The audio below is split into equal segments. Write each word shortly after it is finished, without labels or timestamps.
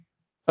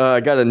I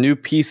got a new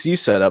PC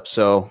set up,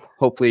 so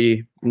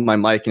hopefully my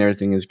mic and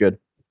everything is good.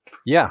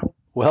 Yeah,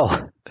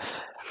 well,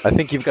 I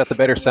think you've got the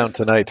better sound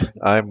tonight.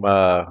 I'm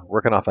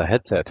working off a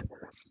headset.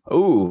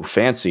 Oh,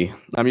 fancy.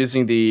 I'm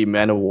using the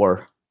Man of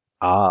War.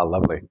 Ah,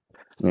 lovely.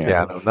 Yeah.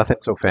 Yeah, no, nothing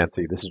so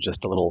fancy. This is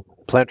just a little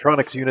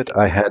Plantronics unit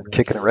I had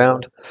kicking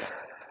around,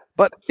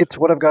 but it's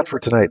what I've got for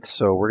tonight,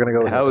 so we're gonna go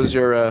with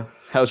it.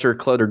 How's your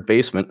cluttered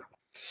basement?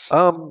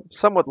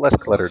 Somewhat less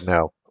cluttered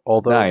now,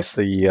 although Nice.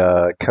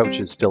 the couch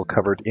is still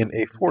covered in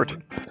a fort.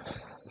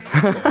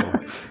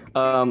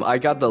 I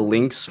got the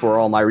links for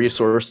all my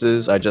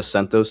resources. I just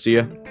sent those to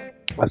you.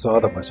 I saw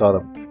them. I saw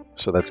them.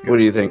 So that's What do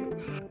good. you think?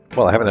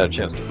 Well, I haven't had a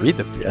chance to read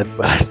them yet,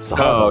 but I saw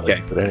Oh, them.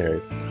 okay. But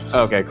anyway,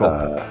 Okay,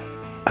 cool.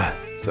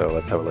 so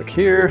let's have a look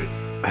here.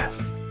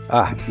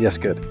 Ah, yes,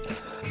 good.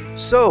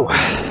 So,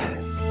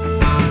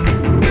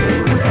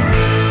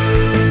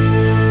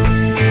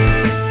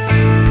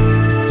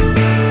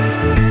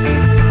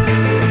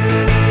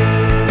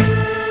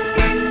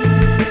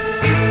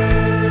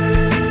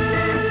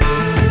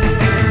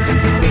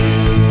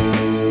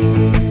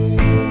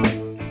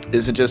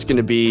 Is it just going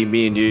to be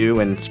me and you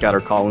and Scott or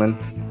Colin?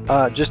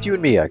 just you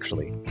and me,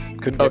 actually.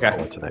 Couldn't get Okay.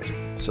 Colin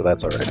tonight, so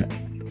that's all right.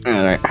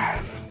 All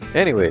right.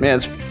 Anyway, Man,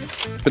 it's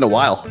been a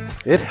while.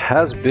 it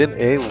has been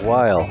a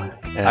while.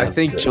 And, I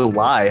think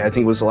July,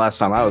 was the last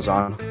time I was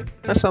on.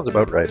 that sounds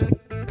about right.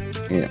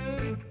 Yeah.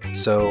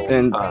 So,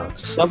 And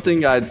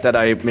something that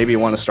I maybe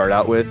want to start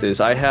out with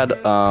is I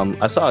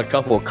saw a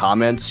couple of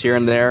comments here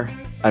and there.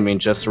 I mean,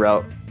 just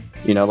throughout,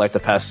 like the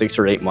past 6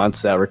 or 8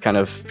 months that were kind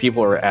of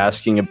people were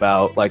asking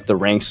about like the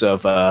ranks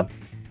of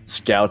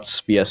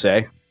Scouts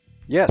BSA.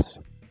 yes.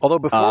 Although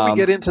before we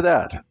get into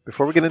that,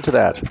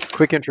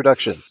 quick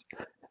introductions.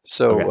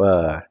 So,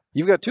 Okay.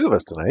 you've got two of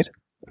us tonight.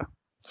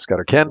 Scott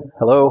or Ken,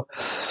 hello.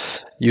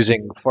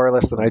 Using far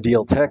less than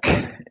ideal tech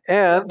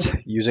and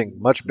using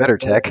much better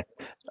tech.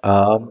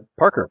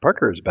 Parker.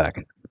 Parker is back.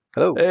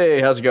 Hello. Hey,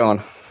 how's it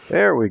going?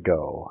 There we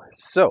go.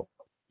 So,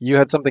 you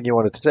had something you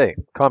wanted to say.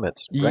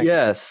 Comments. Right?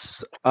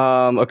 Yes.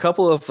 A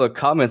couple of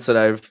comments that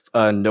I've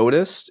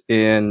noticed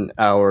in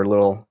our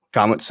little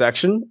comment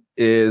section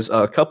is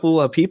a couple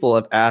of people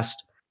have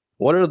asked,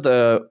 what are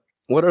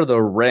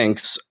the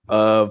ranks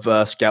of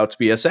Scouts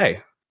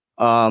BSA?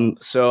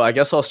 So I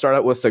guess I'll start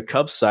out with the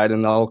Cubs side,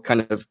 and I'll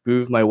kind of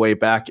move my way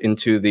back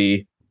into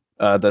the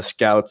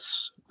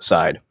Scouts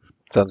side.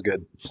 Sounds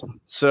good.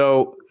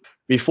 So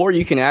before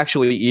you can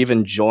actually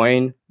even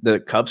join the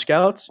Cub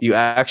Scouts, you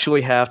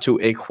actually have to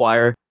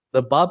acquire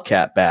the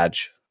Bobcat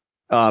badge.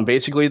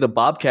 Basically, the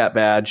Bobcat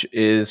badge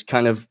is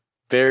kind of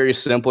very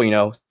simple,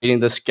 getting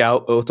the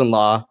Scout Oath and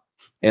Law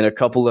and a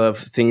couple of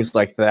things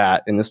like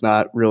that. And it's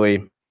not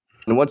really.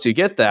 And once you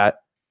get that,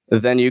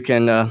 then you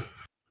can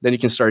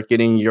start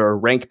getting your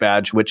rank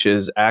badge, which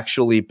is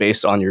actually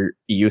based on your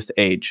youth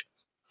age.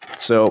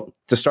 So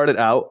to start it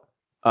out,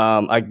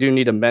 I do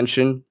need to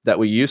mention that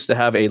we used to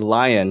have a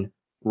Lion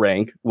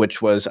rank,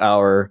 which was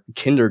our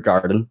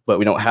kindergarten, but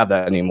we don't have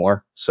that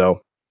anymore.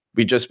 So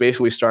we just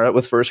basically start out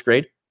with first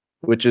grade,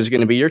 which is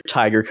going to be your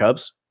Tiger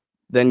Cubs.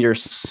 Then your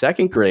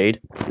second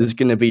grade is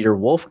going to be your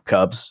Wolf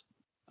Cubs.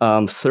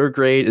 Third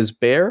grade is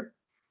Bear.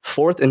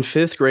 Fourth and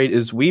fifth grade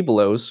is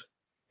Webelos.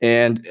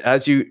 And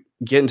as you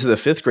get into the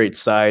fifth grade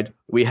side,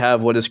 we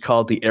have what is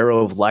called the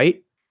Arrow of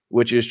Light,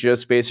 which is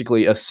just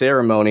basically a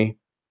ceremony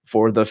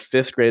for the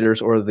fifth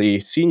graders or the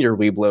senior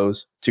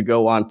Webelos to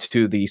go on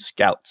to the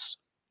Scouts.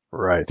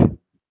 Right.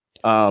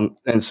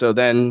 And so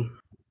then,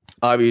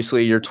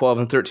 obviously, your 12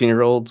 and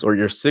 13-year-olds or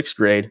your sixth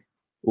grade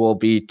will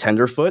be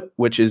Tenderfoot,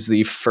 which is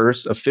the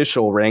first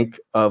official rank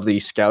of the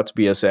Scouts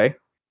BSA.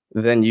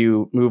 Then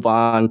you move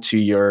on to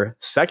your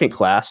second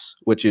class,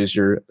 which is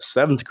your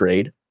seventh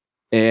grade.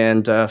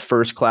 And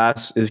first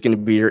class is going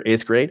to be your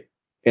eighth grade.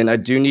 And I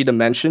do need to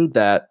mention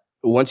that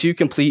once you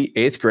complete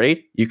eighth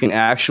grade, you can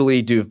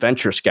actually do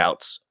Venture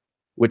Scouts,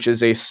 which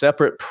is a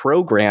separate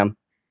program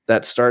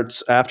that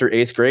starts after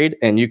eighth grade,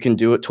 and you can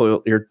do it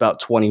till you're about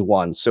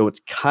 21. So it's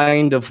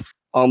kind of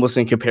almost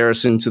in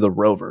comparison to the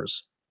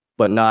Rovers,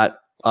 but not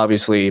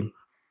obviously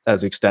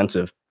as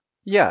extensive.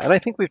 Yeah, and I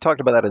think we've talked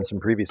about that in some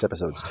previous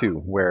episodes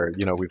too, where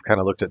we've kind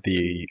of looked at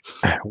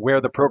where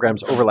the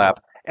programs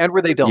overlap and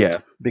where they don't, Yeah.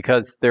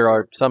 because there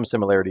are some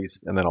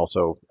similarities and then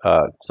also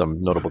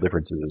some notable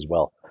differences as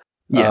well.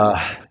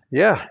 Yeah.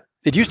 Yeah.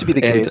 It used to be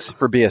the And- case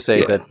for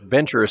BSA yeah. that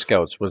Venture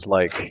Scouts was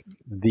like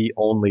the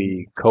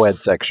only co-ed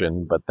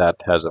section, but that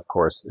has, of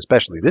course,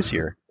 especially this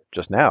year,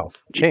 just now,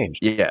 changed.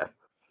 Yeah.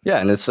 Yeah.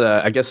 And it's,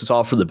 I guess it's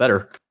all for the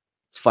better.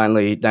 It's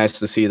finally nice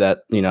to see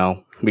that,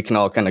 we can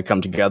all kind of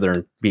come together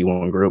and be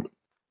one group.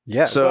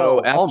 Yeah. So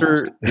well,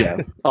 after,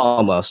 almost.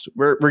 almost,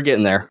 we're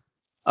getting there.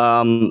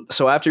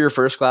 So after your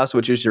first class,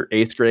 which is your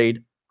eighth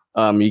grade,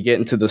 you get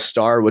into the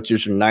Star, which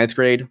is your ninth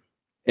grade,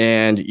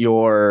 and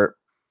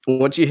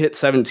once you hit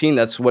 17,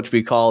 that's what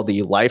we call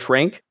the life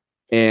rank,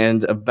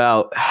 and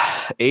about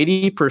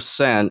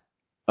 80%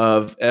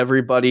 of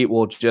everybody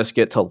will just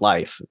get to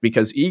life,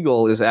 because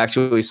Eagle is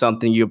actually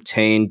something you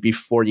obtain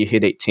before you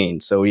hit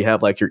 18. So you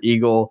have like your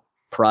Eagle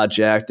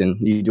project, and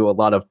you do a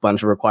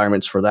bunch of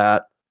requirements for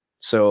that.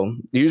 So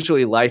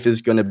usually life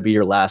is going to be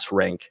your last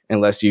rank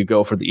unless you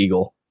go for the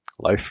Eagle.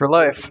 Life for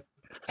life.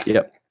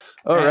 Yep.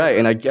 All right,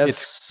 and I guess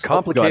it's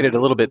complicated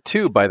a little bit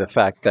too by the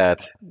fact that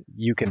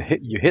you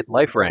hit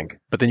life rank,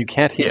 but then you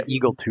can't hit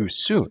Eagle too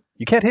soon.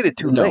 You can't hit it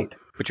too late,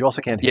 but you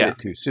also can't hit it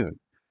too soon.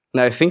 And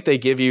I think they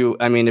give you,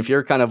 I mean, if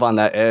you're kind of on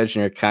that edge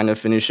and you're kind of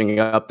finishing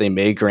up, they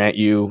may grant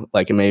you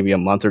like maybe a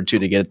month or two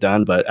to get it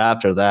done. But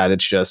after that,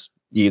 it's just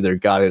you either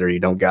got it or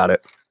you don't got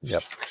it.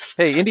 Yep.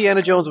 Hey,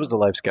 Indiana Jones was a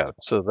Life Scout,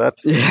 so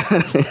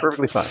that's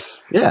perfectly fine.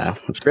 Yeah,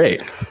 that's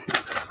great.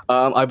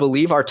 I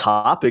believe our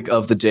topic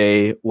of the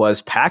day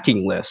was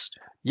packing list.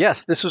 Yes,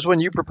 this was when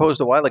you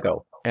proposed a while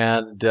ago.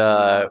 And,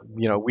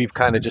 we've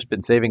kind of just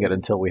been saving it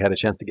until we had a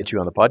chance to get you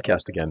on the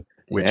podcast again,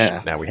 which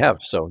now we have.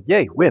 So,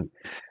 yay, win.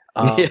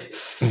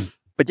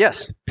 But yes,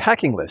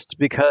 packing lists,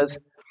 because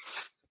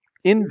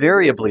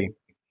invariably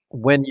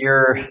when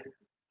you're,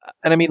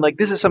 and I mean, like,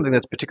 this is something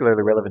that's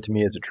particularly relevant to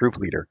me as a troop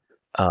leader,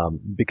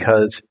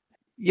 because,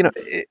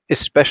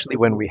 especially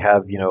when we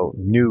have,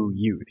 new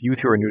youth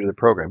who are new to the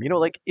program,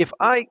 like if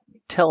I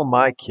tell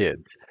my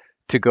kids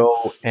to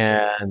go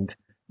and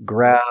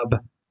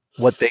grab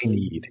what they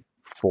need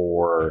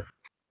for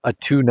a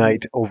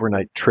 2-night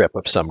overnight trip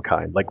of some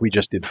kind, like we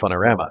just did the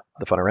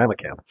Funorama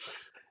camp.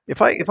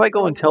 If I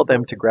go and tell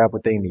them to grab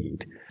what they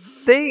need,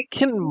 they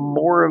can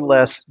more or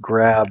less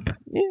grab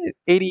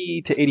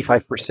 80 to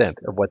 85%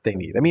 of what they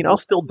need. I mean, I'll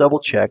still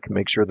double check,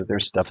 make sure that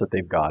there's stuff that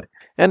they've got.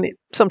 And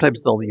sometimes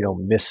they'll,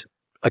 miss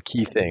a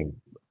key thing.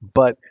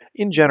 But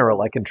in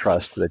general, I can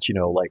trust that,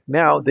 like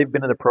now they've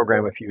been in the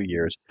program a few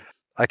years.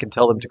 I can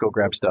tell them to go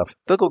grab stuff.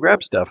 They'll go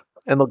grab stuff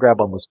and they'll grab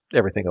almost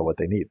everything of what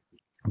they need.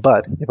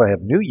 But if I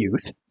have new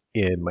youth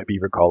in my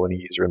beaver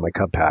colonies or in my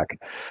cub pack,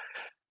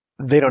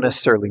 they don't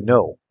necessarily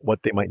know what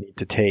they might need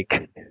to take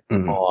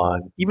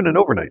on even an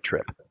overnight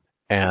trip.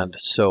 And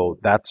so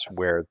that's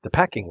where the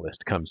packing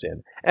list comes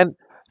in. And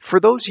for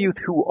those youth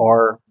who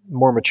are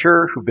more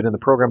mature, who've been in the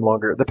program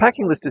longer, the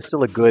packing list is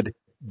still a good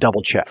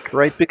double check,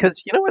 right?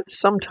 Because you know what?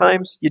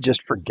 Sometimes you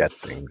just forget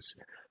things.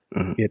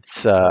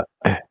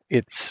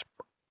 It's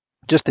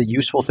just a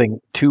useful thing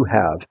to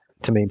have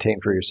to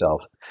maintain for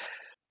yourself.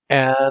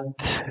 And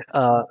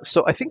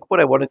so I think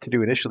what I wanted to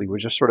do initially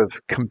was just sort of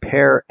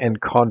compare and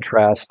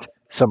contrast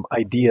some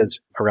ideas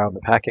around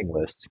the packing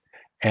lists.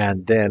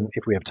 And then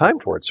if we have time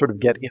for it, sort of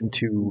get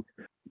into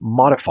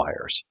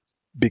modifiers.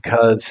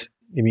 Because,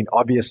 I mean,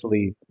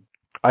 obviously,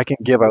 I can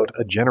give out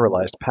a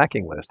generalized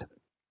packing list.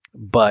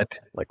 But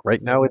like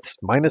right now, it's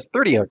minus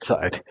 30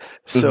 outside.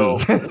 So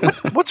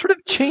what sort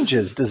of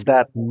changes does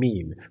that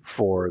mean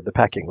for the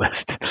packing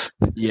list?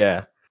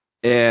 Yeah.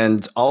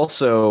 And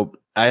also,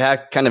 I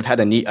kind of had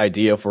a neat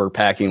idea for a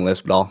packing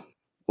list, but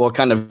we'll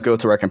kind of go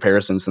through our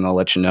comparisons and I'll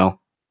let you know.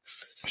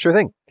 Sure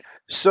thing.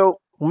 So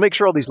we'll make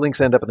sure all these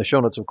links end up in the show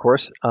notes, of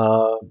course.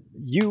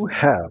 You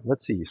have,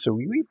 let's see, so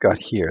we've got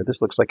here,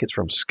 this looks like it's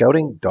from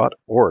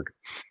scouting.org.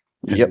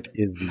 Yep. It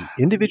is the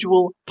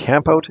individual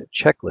campout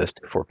checklist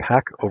for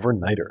pack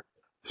overnighter.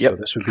 Yep. So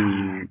this would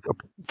be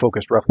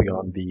focused roughly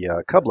on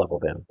the cub level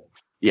then.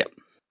 Yep.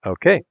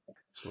 Okay.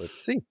 So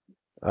let's see.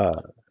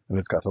 And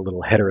it's got a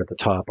little header at the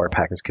top. Our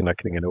pack is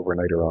conducting an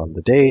overnighter on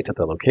the date at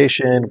the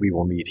location. We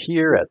will meet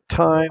here at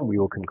time. We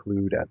will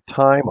conclude at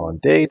time on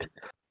date.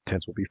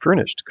 Tents will be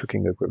furnished.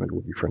 Cooking equipment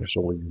will be furnished.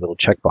 All these little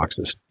check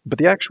boxes. But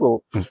the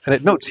actual, and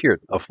it notes here,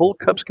 a full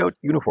Cub Scout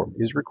uniform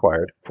is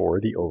required for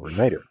the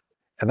overnighter.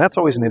 And that's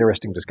always an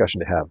interesting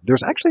discussion to have.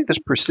 There's actually this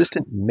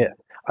persistent myth.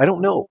 I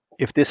don't know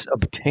if this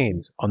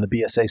obtains on the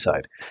BSA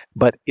side,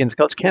 but in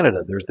Scouts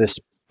Canada, there's this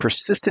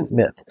persistent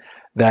myth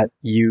that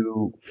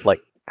you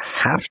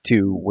have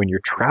to, when you're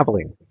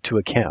traveling to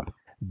a camp,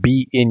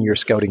 be in your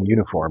scouting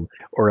uniform,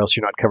 or else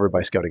you're not covered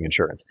by scouting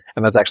insurance.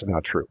 And that's actually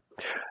not true.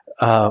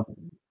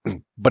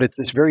 But it's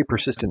this very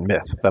persistent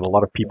myth that a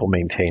lot of people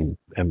maintain,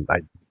 and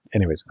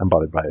I'm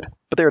bothered by it.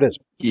 But there it is.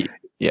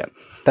 Yeah.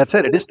 That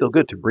said, it is still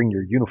good to bring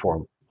your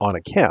uniform on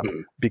a camp,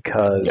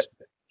 because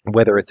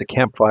whether it's a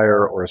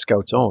campfire or a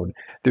scout's own,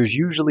 there's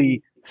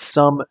usually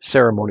some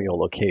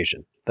ceremonial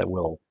occasion that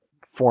will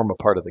form a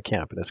part of the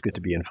camp, and it's good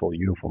to be in full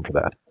uniform for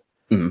that.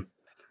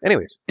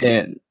 Anyways.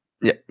 And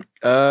this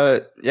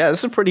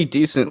is a pretty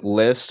decent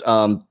list.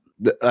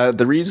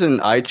 The reason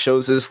I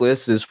chose this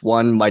list is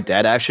one, my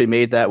dad actually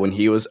made that when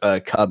he was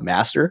a Cub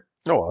master.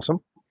 Oh,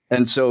 awesome.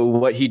 And so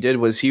what he did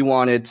was he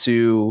wanted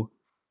to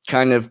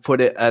kind of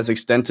put it as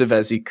extensive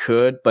as he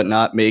could, but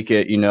not make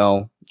it,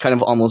 kind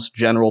of almost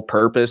general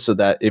purpose, so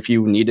that if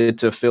you needed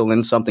to fill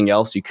in something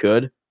else, you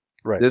could.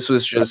 Right. This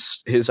was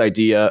just his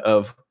idea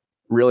of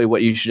really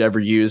what you should ever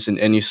use in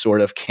any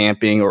sort of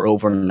camping or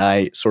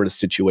overnight sort of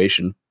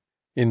situation.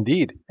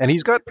 Indeed. And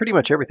he's got pretty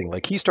much everything.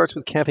 Like, he starts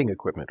with camping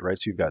equipment, right?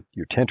 So you've got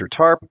your tent or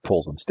tarp,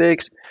 poles and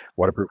stakes,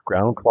 waterproof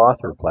ground cloth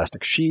or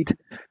plastic sheet,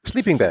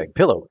 sleeping bag,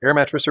 pillow, air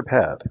mattress or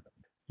pad,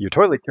 your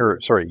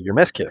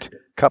mess kit,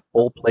 cup,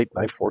 bowl, plate,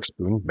 knife, fork,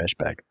 spoon, mesh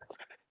bag,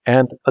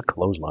 and a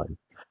clothesline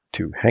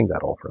to hang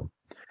that all from.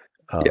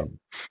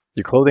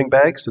 Your clothing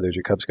bag, so there's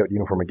your Cub Scout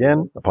uniform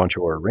again, a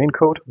poncho or a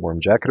raincoat, warm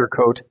jacket or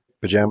coat,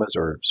 pajamas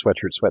or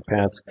sweatshirt,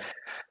 sweatpants,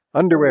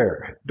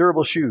 Underwear,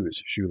 durable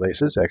shoes,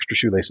 shoelaces, extra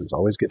shoelaces,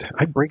 always good.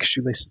 I break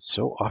shoelaces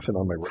so often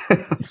on my work.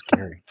 It's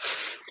scary.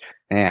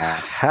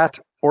 Yeah. Hat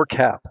or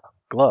cap,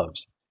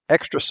 gloves,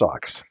 extra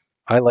socks.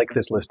 I like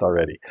this list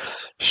already.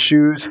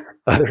 Shoes,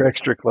 other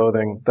extra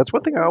clothing. That's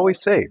one thing I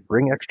always say.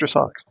 Bring extra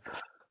socks.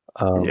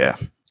 Yeah.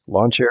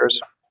 Lawn chairs,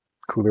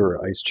 cooler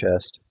or ice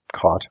chest,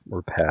 cot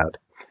or pad.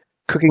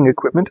 Cooking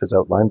equipment as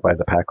outlined by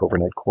the pack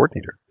overnight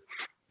coordinator.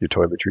 Your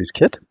toiletries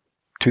kit,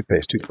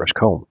 toothpaste, toothbrush,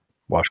 comb,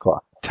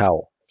 washcloth,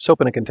 towel,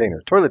 soap in a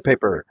container, toilet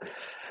paper,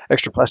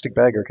 extra plastic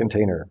bag or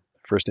container,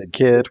 first aid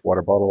kit,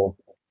 water bottle,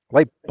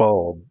 light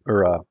bulb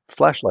or a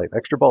flashlight,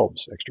 extra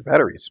bulbs, extra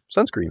batteries,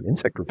 sunscreen,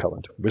 insect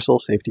repellent,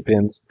 whistle, safety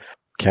pins,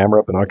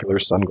 camera,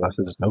 binoculars,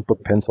 sunglasses,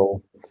 notebook,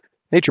 pencil,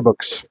 nature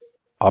books,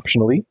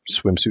 optionally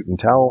swimsuit and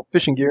towel,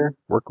 fishing gear,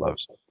 work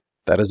gloves.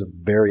 That is a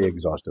very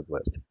exhaustive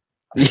list.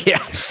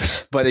 Yeah,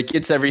 but it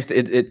gets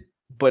everything.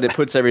 But it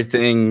puts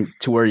everything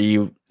to where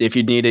if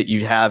you need it,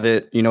 you have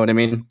it. You know what I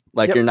mean?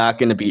 Like You're not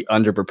going to be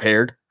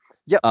underprepared.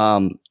 Yep.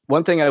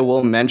 One thing I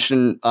will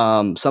mention,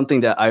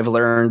 something that I've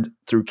learned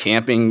through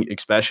camping,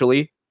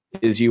 especially,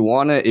 is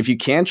if you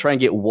can, try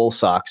and get wool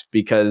socks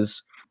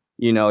because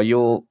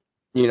obviously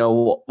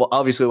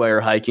while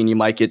you're hiking, you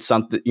might get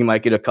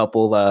a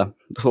couple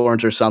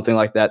thorns or something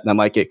like that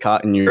might get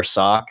caught in your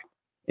sock,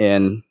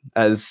 and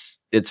as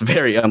it's a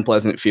very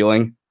unpleasant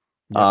feeling.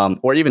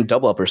 Or even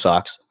double upper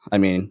socks. I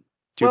mean,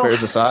 two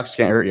pairs of socks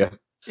can't hurt you.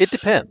 It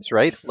depends,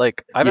 right?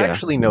 Like I've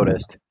actually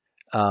noticed,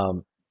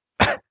 and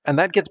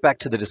that gets back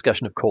to the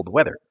discussion of cold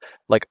weather.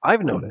 Like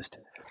I've noticed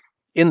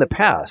in the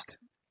past,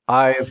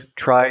 I've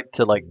tried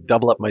to like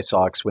double up my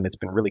socks when it's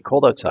been really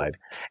cold outside,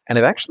 and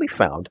I've actually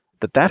found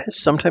that has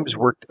sometimes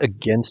worked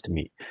against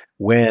me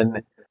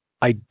when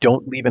I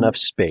don't leave enough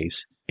space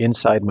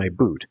inside my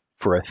boot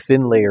for a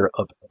thin layer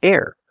of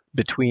air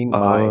between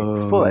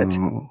my foot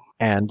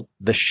and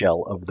the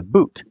shell of the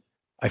boot.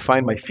 I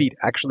find my feet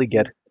actually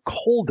get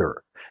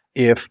colder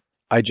if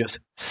I just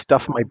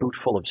stuff my boot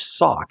full of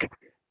sock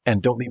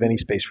and don't leave any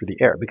space for the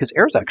air, because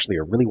air is actually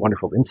a really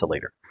wonderful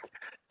insulator.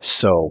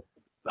 So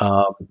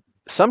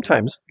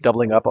sometimes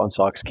doubling up on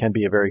socks can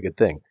be a very good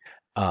thing.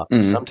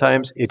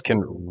 Sometimes it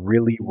can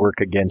really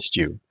work against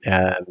you,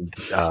 and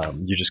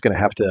you're just going to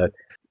have to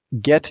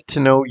get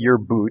to know your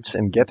boots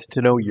and get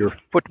to know your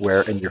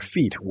footwear and your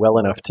feet well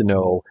enough to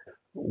know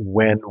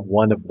when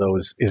one of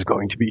those is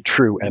going to be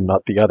true and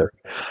not the other.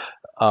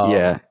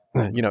 It's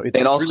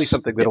really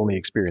something that only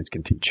experience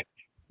can teach.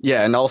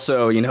 Yeah, and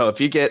also,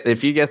 if you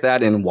get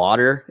that in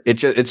water,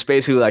 it's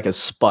basically like a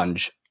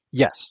sponge.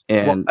 Yes,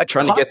 and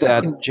trying to get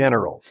that in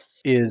general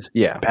is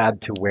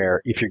bad to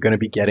wear if you're going to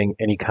be getting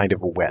any kind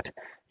of a wet.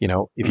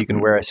 If you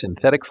can wear a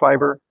synthetic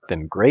fiber,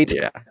 then great.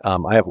 Yeah.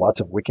 I have lots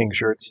of wicking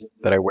shirts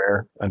that I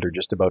wear under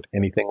just about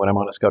anything when I'm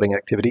on a scouting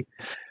activity.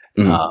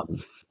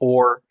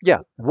 Or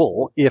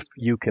wool, if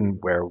you can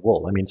wear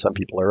wool. I mean, some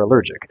people are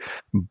allergic,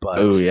 but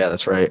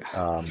that's right.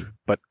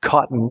 But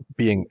cotton,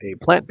 being a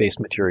plant-based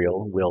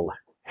material, will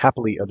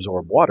happily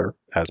absorb water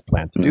as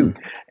plants do,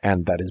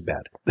 and that is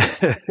bad.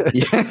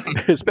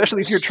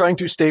 Especially if you're trying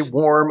to stay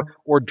warm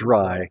or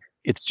dry,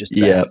 it's just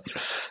bad.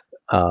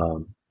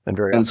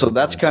 And so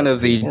that's kind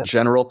of the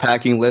general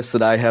packing list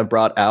that I have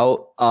brought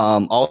out.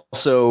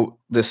 Also,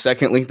 the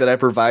second link that I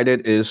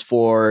provided is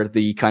for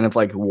the kind of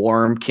like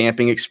warm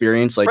camping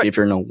experience, like if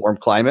you're in a warm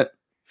climate.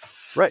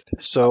 Right.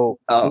 So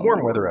the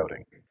warm weather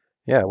outing.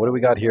 Yeah. What do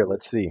we got here?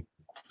 Let's see.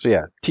 So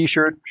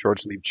t-shirt,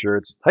 short sleeved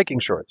shirts, hiking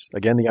shorts,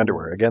 again the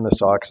underwear, again the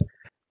socks,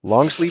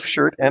 long sleeve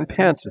shirt and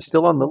pants is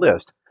still on the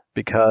list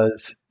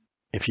because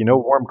if you know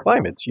warm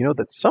climates, you know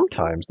that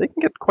sometimes they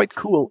can get quite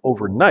cool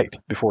overnight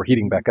before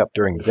heating back up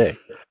during the day.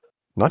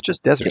 Not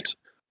just deserts.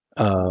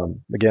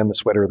 Again, the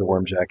sweater, the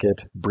warm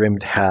jacket,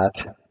 brimmed hat.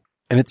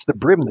 And it's the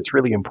brim that's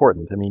really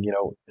important. I mean,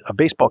 a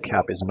baseball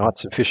cap is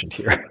not sufficient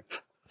here.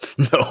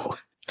 No.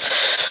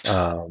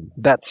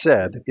 That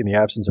said, in the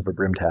absence of a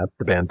brimmed hat,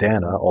 the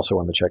bandana, also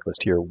on the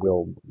checklist here,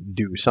 will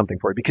do something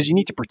for you because you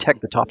need to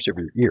protect the tops of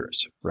your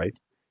ears, right?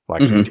 Well,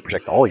 actually, you need to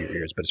protect all your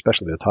ears, but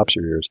especially the tops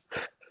of your ears.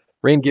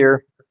 Rain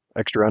gear,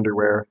 extra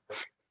underwear,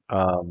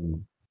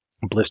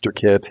 blister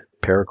kit,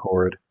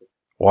 paracord,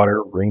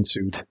 water, rain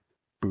suit,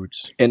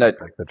 boots, that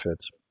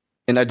fits.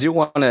 And I do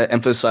want to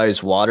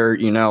emphasize water.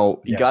 You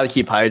got to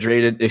keep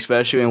hydrated,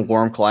 especially in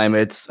warm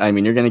climates. I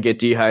mean, you're going to get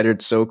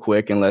dehydrated so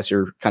quick unless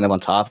you're kind of on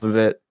top of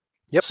it.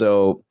 Yep.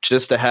 So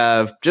just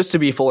to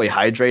be fully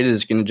hydrated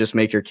is going to just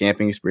make your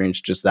camping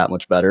experience just that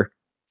much better.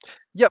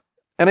 Yep.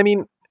 And I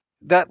mean,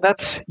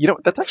 that's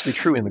actually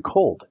true in the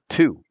cold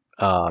too.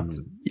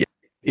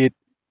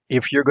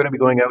 If you're going to be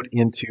going out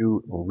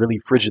into really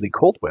frigidly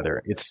cold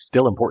weather, it's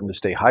still important to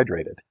stay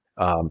hydrated.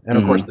 And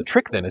of course, the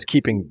trick then is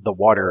keeping the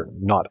water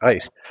not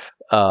ice.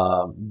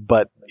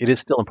 But it is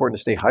still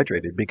important to stay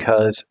hydrated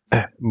because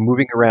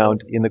moving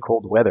around in the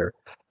cold weather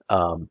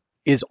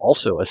is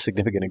also a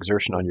significant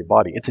exertion on your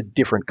body. It's a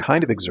different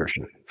kind of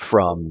exertion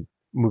from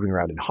moving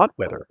around in hot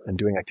weather and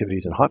doing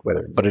activities in hot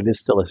weather, but it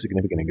is still a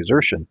significant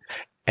exertion.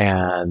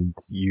 And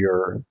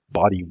your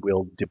body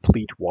will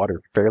deplete water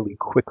fairly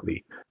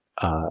quickly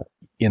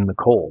in the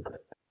cold.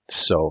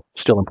 So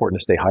still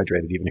important to stay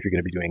hydrated, even if you're going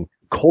to be doing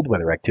cold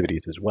weather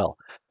activities as well.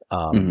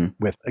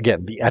 With,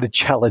 again, the added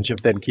challenge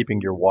of then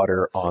keeping your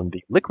water on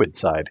the liquid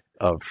side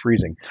of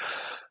freezing.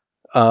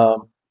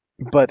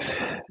 But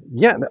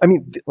yeah, I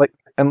mean,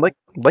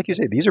 like you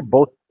say, these are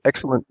both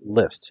excellent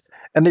lists,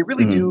 and they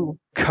really do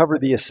cover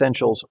the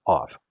essentials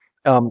off.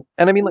 And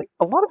I mean, like,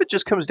 a lot of it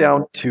just comes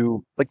down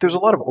to, like, there's a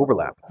lot of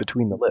overlap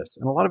between the lists,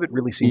 and a lot of it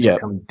really seems to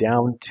come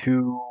down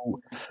to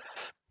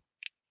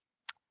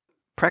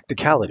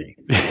practicality.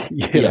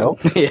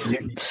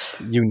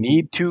 You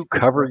need to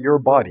cover your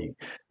body.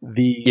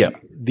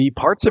 The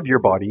parts of your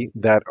body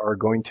that are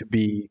going to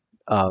be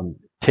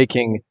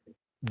taking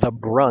the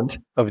brunt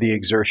of the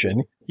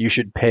exertion, you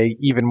should pay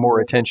even more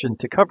attention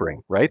to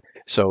covering, right?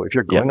 So if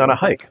you're going on a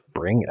hike,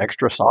 bring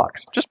extra socks.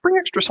 Just bring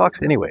extra socks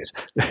anyways.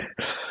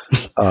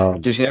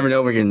 Just you never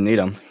know when you're going to need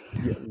them.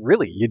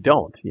 Really, you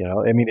don't.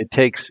 I mean, it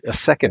takes a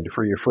second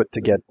for your foot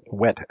to get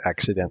wet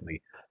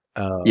accidentally.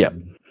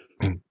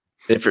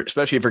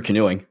 Especially if you're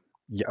canoeing.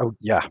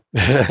 Yeah.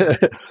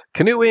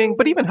 Canoeing,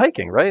 but even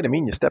hiking, right? I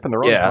mean, you step in the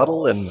wrong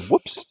puddle and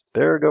whoops,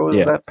 there goes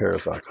that pair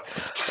of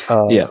socks.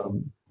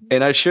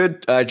 And I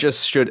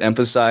just should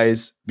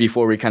emphasize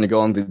before we kind of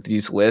go on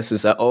these lists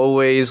is that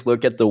always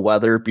look at the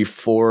weather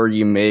before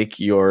you make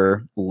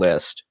your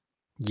list.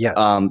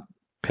 Yeah.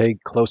 Pay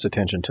close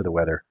attention to the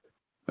weather.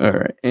 All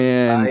right.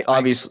 And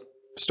obviously,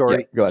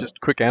 story. Go ahead. Just a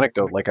quick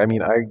anecdote. Like, I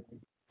mean,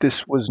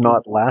 this was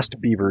not last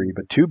Beavery,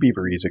 but 2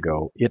 Beaveries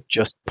ago. It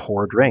just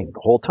poured rain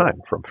the whole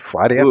time from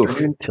Friday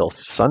afternoon till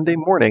Sunday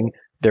morning.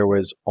 There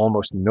was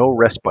almost no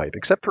respite,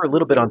 except for a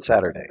little bit on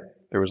Saturday.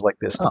 There was like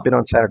this bit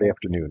on Saturday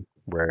afternoon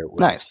where it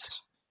was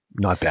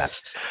not bad.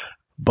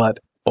 But,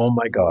 oh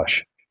my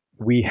gosh,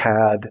 I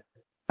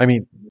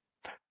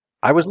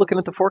was looking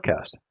at the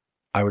forecast.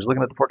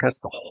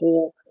 The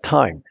whole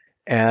time.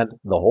 And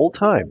the whole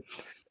time,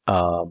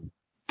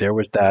 there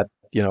was that,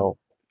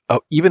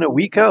 even a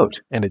week out,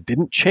 and it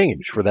didn't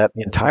change for that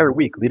entire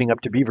week leading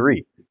up to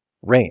Beavery.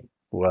 Rain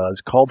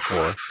was called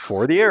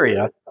for the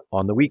area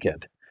on the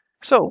weekend.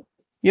 So,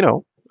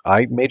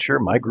 I made sure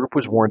my group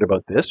was warned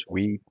about this.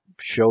 We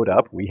showed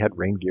up. We had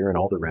rain gear and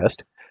all the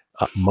rest.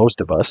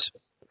 Most of us.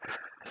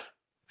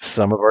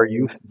 Some of our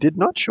youth did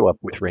not show up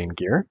with rain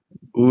gear.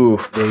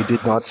 Oof. They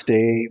did not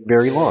stay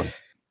very long.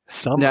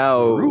 Some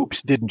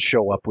groups didn't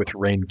show up with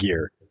rain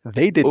gear.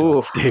 They did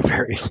not stay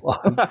very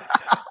long.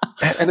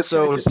 And it's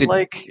so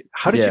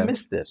how did you miss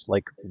this?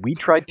 Like, we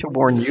tried to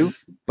warn you,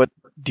 but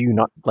do you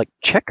not,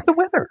 check the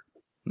weather?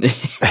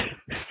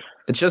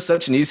 It's just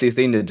such an easy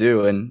thing to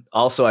do. And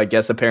also, I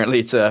guess, apparently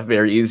it's a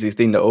very easy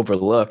thing to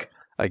overlook.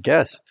 I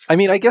guess. I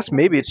mean, I guess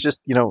maybe it's just,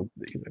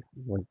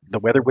 the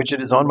weather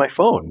widget is on my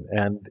phone.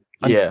 And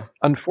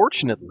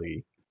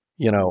unfortunately,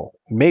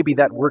 maybe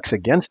that works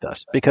against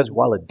us, because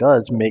while it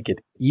does make it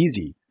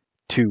easy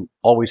to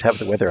always have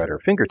the weather at our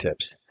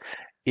fingertips,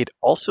 it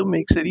also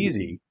makes it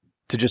easy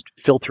to just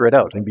filter it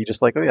out and be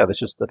just like, oh yeah, that's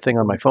just a thing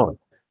on my phone.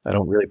 I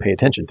don't really pay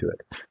attention to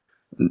it.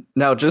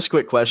 Now, just a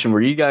quick question.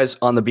 Were you guys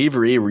on the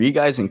Beavery? Were you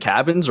guys in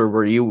cabins, or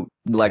were you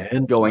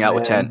going out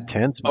with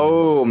tents?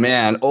 Oh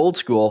man, old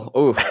school.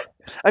 Oh,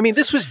 I mean,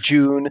 this was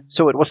June,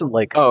 so it wasn't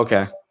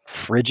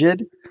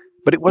frigid,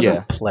 but it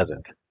wasn't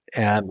pleasant.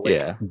 And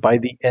by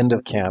the end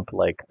of camp,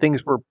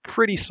 things were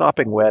pretty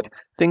sopping wet.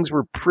 Things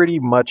were pretty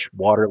much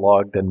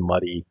waterlogged and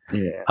muddy.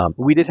 Yeah.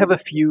 We did have a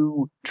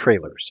few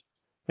trailers.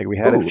 We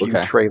had a few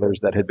trailers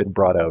that had been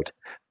brought out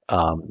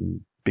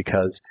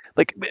because,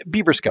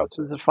 Beaver Scouts,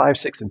 this is 5,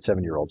 6, and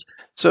 7-year-olds.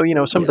 So,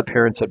 some of the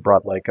parents had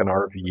brought an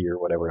RV or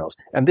whatever else.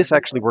 And this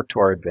actually worked to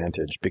our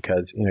advantage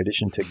because in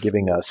addition to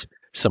giving us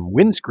some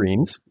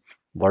windscreens,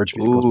 large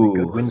vehicles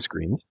make good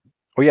windscreens.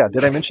 Oh, yeah.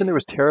 Did I mention there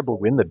was terrible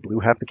wind that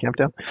blew half the camp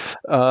down?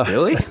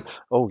 Really?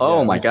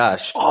 Oh, my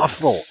gosh.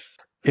 Awful.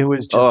 It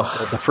was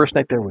just, the first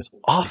night there was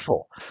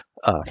awful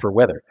for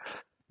weather.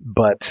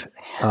 But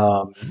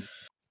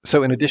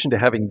so in addition to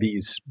having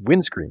these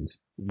windscreens,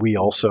 we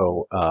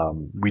also,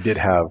 we did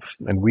have,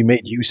 and we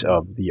made use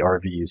of the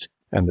RVs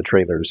and the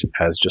trailers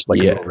as just a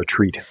little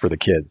retreat for the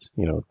kids.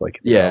 They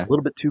got a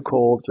little bit too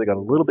cold, so they got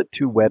a little bit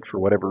too wet for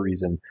whatever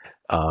reason.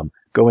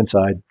 Go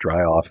inside,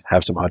 dry off,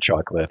 have some hot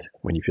chocolate.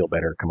 When you feel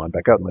better, come on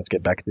back out and let's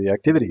get back to the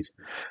activities.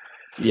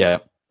 Yeah.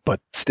 But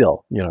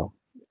still,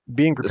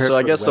 being prepared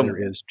for the weather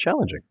is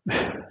challenging.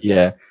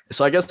 Yeah.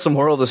 So I guess the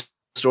moral of the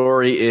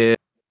story is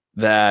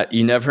that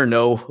you never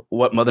know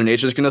what Mother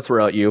Nature is going to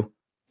throw at you.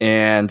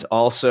 And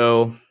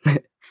also,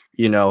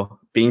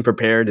 being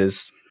prepared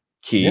is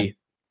key.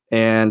 Yeah.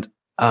 And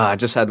I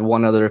just had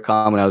one other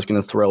comment I was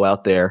going to throw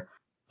out there.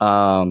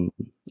 And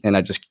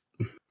I just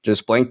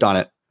blanked on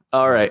it.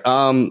 All right.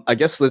 I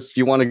guess do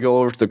you want to go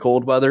over to the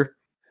cold weather?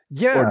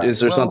 Yeah. Or is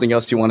there something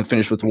else you want to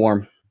finish with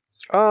warm?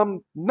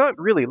 Not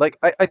really.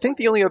 I think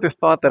the only other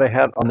thought that I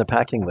had on the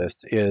packing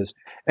list is,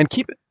 and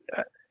keep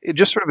it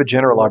just sort of a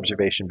general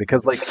observation,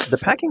 because the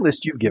packing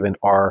list you've given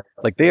are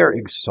they are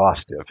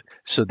exhaustive.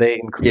 So they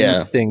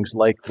include things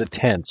like the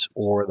tents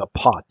or the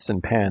pots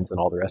and pans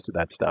and all the rest of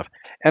that stuff.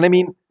 And I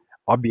mean,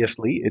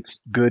 obviously,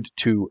 it's good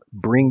to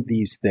bring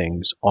these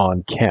things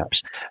on camps.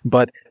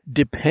 But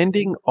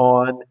depending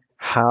on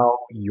how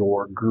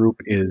your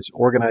group is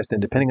organized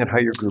and depending on how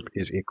your group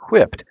is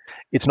equipped,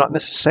 it's not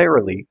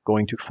necessarily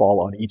going to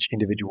fall on each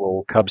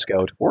individual Cub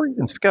Scout or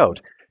even Scout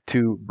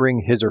to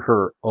bring his or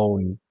her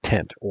own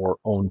tent or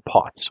own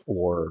pots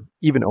or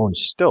even own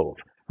stove,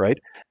 right?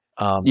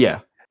 Yeah.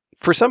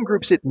 For some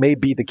groups, it may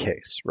be the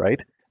case, right?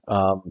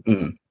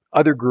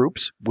 Other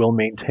groups will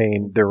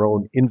maintain their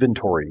own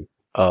inventory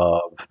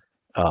of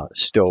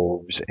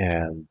stoves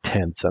and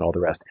tents and all the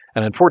rest.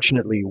 And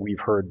unfortunately, we've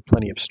heard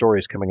plenty of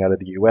stories coming out of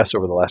the U.S.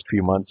 over the last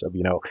few months of,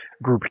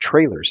 group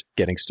trailers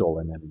getting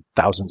stolen and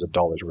thousands of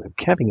dollars worth of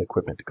camping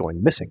equipment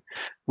going missing,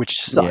 which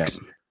sucks. Yeah.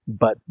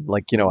 But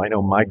I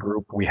know my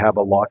group, we have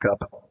a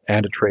lockup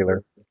and a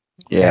trailer.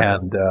 Yeah.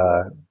 And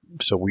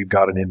so we've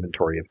got an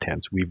inventory of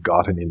tents. We've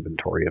got an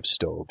inventory of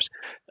stoves.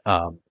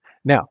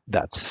 Now,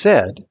 that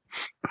said,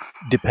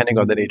 depending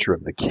on the nature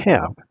of the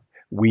camp,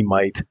 we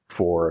might,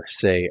 for,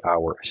 say,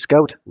 our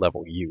Scout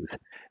level youth,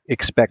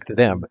 expect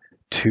them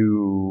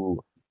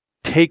to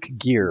take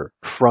gear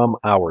from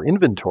our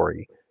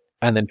inventory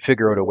and then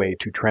figure out a way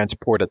to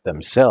transport it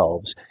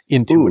themselves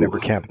into whatever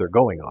camp they're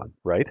going on,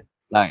 right?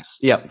 Nice.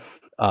 Yep.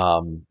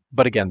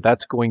 But again,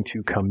 that's going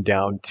to come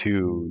down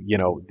to,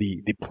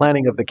 the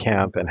planning of the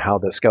camp and how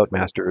the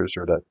Scoutmasters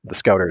or the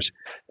Scouters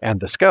and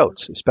the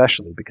Scouts,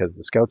 especially because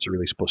the Scouts are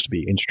really supposed to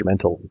be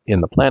instrumental in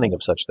the planning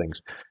of such things.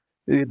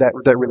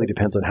 That really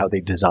depends on how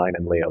they design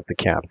and lay out the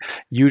camp.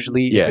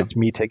 Usually, if it's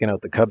me taking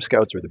out the Cub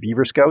Scouts or the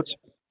Beaver Scouts,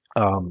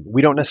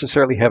 we don't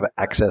necessarily have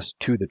access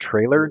to the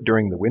trailer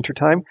during the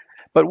wintertime,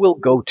 but we'll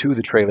go to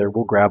the trailer,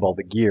 we'll grab all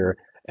the gear,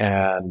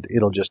 and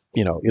it'll just,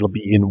 it'll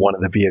be in one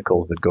of the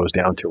vehicles that goes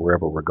down to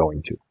wherever we're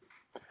going to.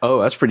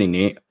 Oh, that's pretty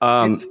neat.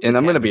 And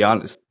I'm going to be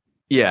honest.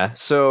 Yeah,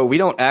 so we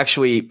don't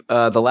actually,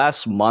 the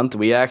last month,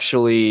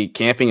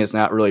 camping has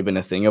not really been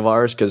a thing of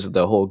ours because of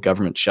the whole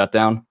government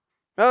shutdown.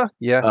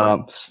 Yeah.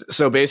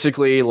 So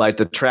basically,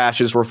 the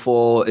trashes were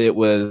full. It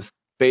was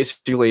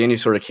basically any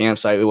sort of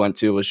campsite we went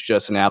to was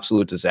just an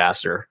absolute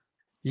disaster.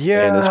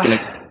 Yeah. And it's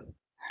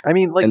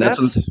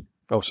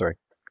oh, sorry.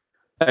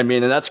 I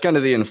mean, and that's kind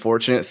of the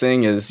unfortunate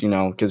thing is,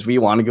 because we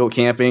want to go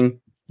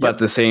camping, but at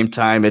the same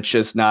time, it's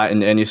just not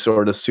in any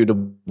sort of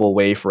suitable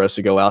way for us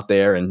to go out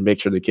there and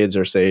make sure the kids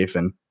are safe.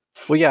 And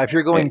well, yeah, if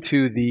you're going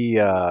to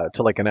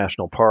a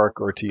national park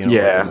or to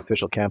an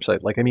official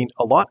campsite,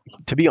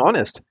 to be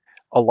honest,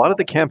 a lot of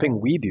the camping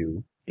we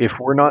do, if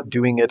we're not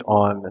doing it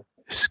on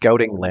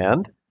scouting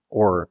land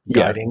or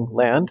guiding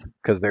land,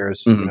 because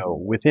there's,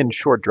 within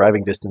short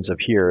driving distance of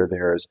here,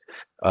 there's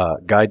a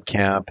guide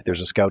camp,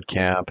 there's a scout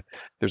camp,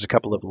 there's a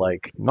couple of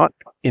not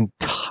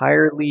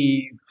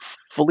entirely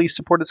fully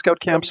supported scout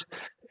camps.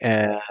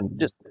 And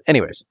just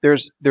anyways,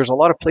 there's a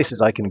lot of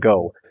places I can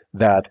go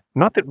that,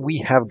 not that we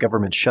have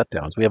government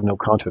shutdowns, we have no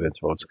confidence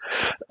votes.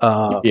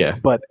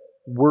 But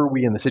were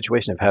we in the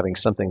situation of having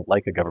something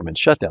like a government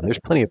shutdown, there's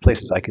plenty of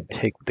places I could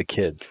take the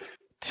kid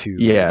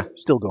to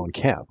still go and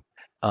camp.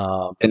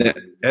 And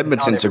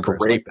Edmonton's a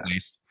great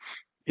place.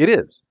 It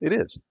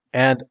is.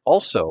 And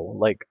also,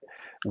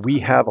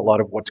 we have a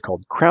lot of what's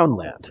called Crown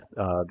land,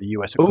 the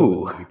U.S.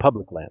 equivalent would be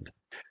public land.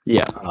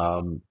 Yeah.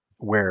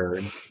 Where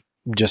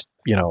just,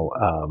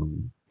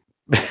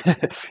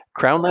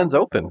 Crown land's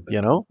open,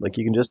 you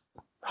can just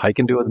hike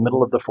into the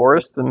middle of the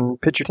forest and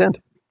pitch your tent,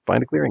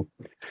 find a clearing.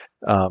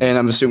 And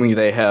I'm assuming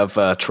they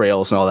have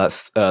trails and all that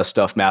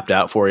stuff mapped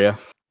out for you.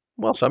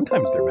 Well,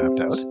 sometimes they're mapped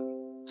out.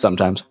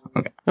 Sometimes.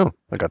 Okay. Oh,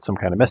 I got some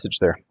kind of message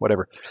there.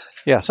 Whatever.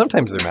 Yeah,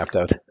 sometimes they're mapped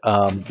out.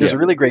 There's a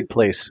really great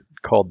place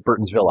called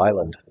Burtonsville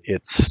Island.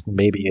 It's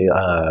maybe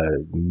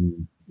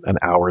an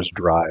hour's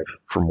drive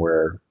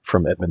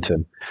from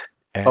Edmonton.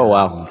 And oh,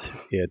 wow.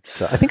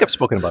 It's I think I've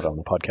spoken about it on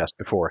the podcast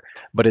before,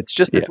 but it's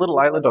just this little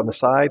island on the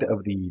side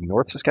of the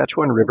North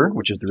Saskatchewan River,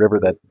 which is the river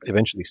that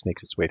eventually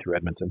snakes its way through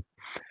Edmonton.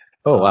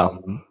 Oh, wow.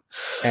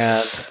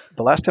 And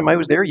the last time I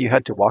was there, you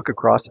had to walk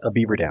across a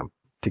beaver dam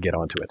to get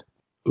onto it.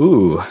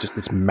 Ooh. Just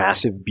this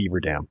massive beaver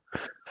dam.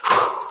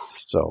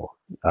 So,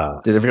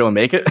 did everyone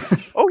make it?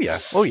 Oh yeah.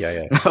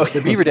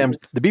 The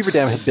beaver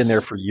dam had been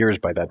there for years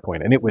by that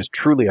point, and it was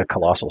truly a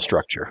colossal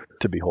structure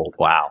to behold.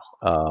 Wow.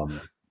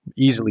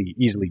 Easily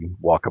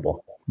walkable,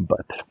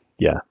 but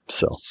yeah.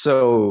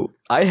 So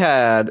I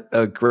had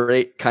a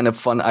great kind of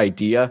fun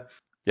idea.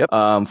 Yep.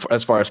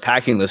 As far as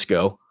packing lists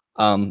go,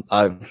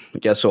 I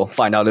guess we'll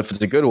find out if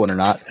it's a good one or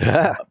not.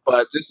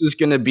 But this is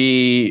going to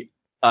be.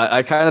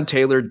 I kind of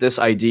tailored this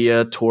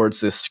idea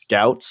towards the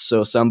scouts,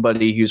 so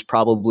somebody who's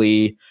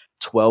probably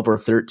 12 or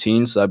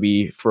 13. So that'd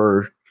be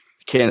for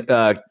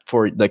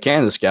the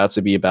Canada Scouts,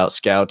 it'd be about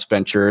Scouts,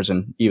 Ventures,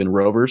 and even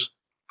Rovers.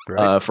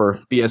 Right. For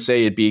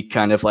BSA, it'd be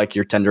kind of like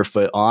your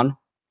tenderfoot on.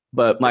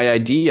 But my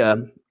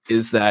idea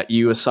is that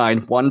you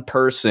assign one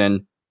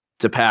person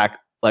to pack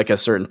a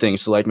certain thing.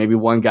 So maybe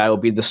one guy will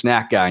be the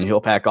snack guy, and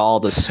he'll pack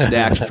all the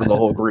snacks for the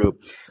whole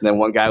group. And then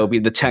one guy will be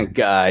the tent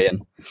guy,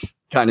 and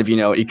kind of,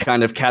 you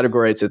kind of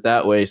categorize it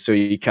that way. So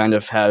you kind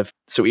of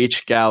so each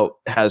scout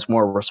has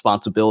more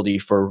responsibility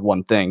for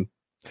one thing.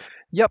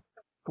 Yep.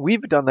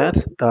 We've done that.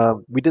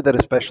 We did that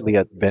especially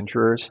at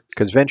Venturers,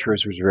 because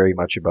Venturers was very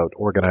much about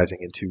organizing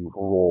into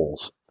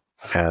roles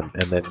and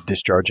then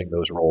discharging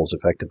those roles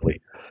effectively.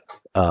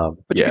 But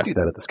you could do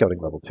that at the scouting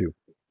level too.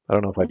 I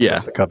don't know if I'd do that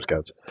at the Cub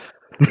Scouts.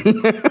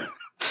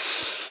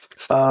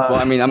 Well,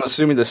 I mean, I'm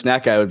assuming the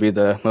snack guy would be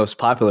the most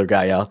popular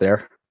guy out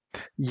there.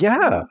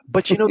 Yeah,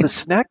 but the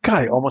snack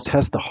guy almost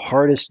has the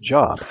hardest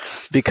job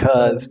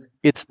because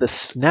it's the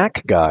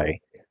snack guy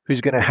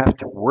who's going to have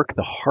to work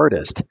the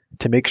hardest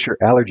to make sure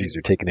allergies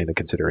are taken into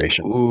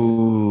consideration.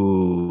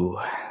 Ooh.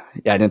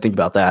 Yeah, I didn't think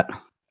about that.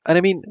 And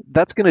I mean,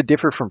 that's going to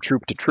differ from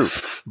troop to troop.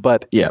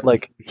 But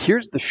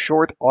here's the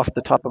short, off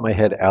the top of my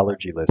head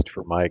allergy list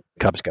for my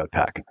Cub Scout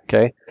pack.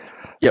 Okay?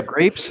 Yep.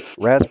 Grapes,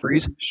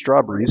 raspberries,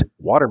 strawberries,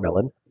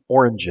 watermelon,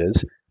 oranges,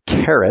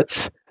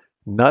 carrots,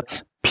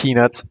 nuts,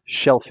 peanuts,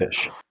 shellfish.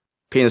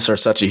 Peanuts are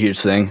such a huge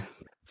thing.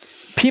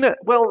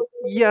 Well,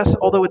 yes,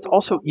 although it's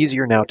also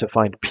easier now to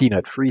find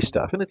peanut-free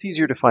stuff, and it's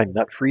easier to find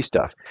nut-free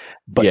stuff.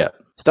 But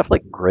stuff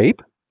like grape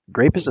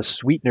is a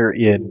sweetener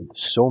in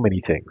so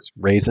many things.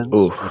 Raisins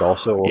would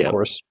also, of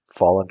course,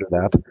 fall under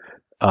that.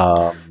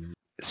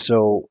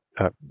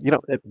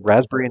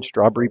 Raspberry and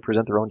strawberry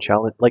present their own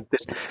challenge. Like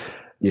this.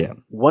 Yeah.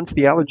 Once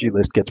the allergy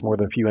list gets more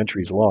than a few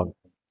entries long,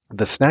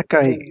 the snack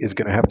guy is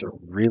going to have to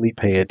really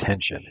pay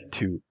attention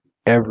to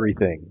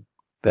everything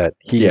that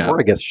he, or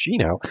I guess she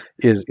now,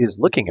 is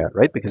looking at,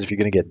 right? Because if you're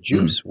going to get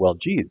juice, well,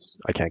 geez,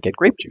 I can't get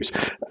grape juice.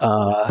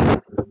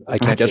 I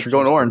guess we're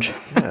going orange.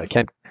 Yeah, I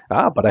can't.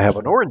 But I have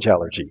an orange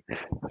allergy.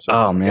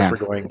 So man.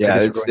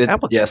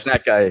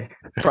 Snack guy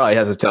probably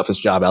has his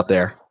toughest job out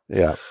there.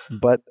 Yeah,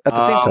 but at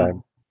the same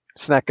time,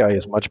 snack guy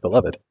is much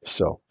beloved.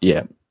 So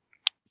yeah,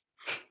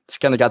 it's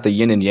kind of got the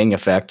yin and yang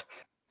effect.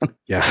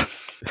 Yeah.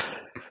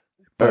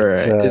 All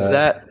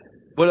right.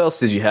 What else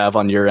did you have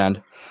on your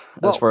end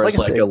as far as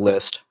a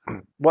list?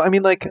 Well, I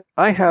mean,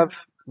 I have.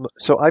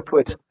 So I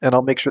put, and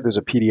I'll make sure there's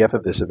a PDF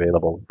of this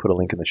available. Put a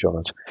link in the show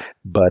notes.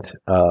 But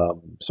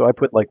so I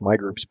put my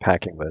group's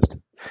packing list,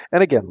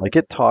 and again,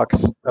 it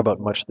talks about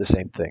much the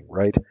same thing,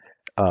 right?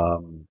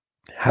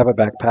 Have a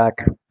backpack,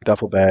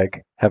 duffel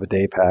bag, have a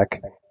day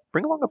pack.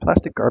 Bring along a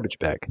plastic garbage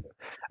bag.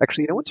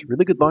 Actually, you know what's a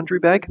really good laundry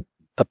bag?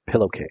 A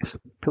pillowcase.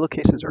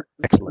 Pillowcases are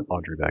excellent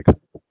laundry bags.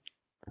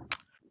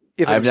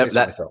 I've never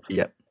that.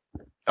 Yeah.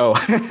 Oh,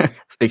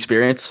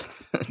 experience.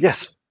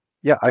 Yes.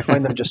 Yeah, I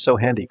find them just so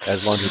handy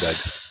as laundry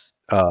bags,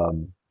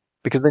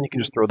 because then you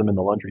can just throw them in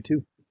the laundry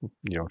too.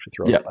 You don't have to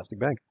throw in a plastic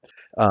bag.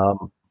 A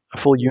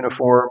full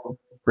uniform.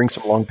 Bring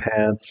some long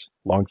pants,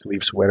 long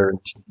sleeve sweater,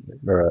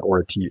 or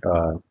a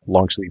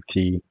long sleeve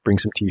tee. Bring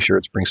some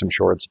t-shirts. Bring some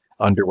shorts,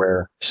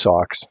 underwear,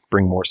 socks.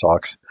 Bring more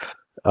socks.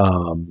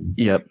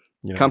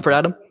 Comfort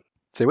item.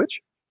 Say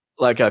which?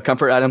 Like a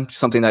comfort item,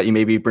 something that you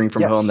maybe bring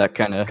from home. That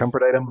kind of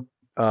comfort item,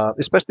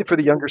 especially for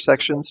the younger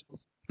sections.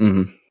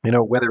 Mm-hmm.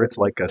 Whether it's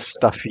like a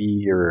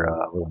stuffy or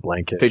a little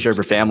blanket. Picture of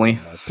your family.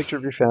 Picture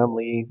of your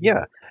family.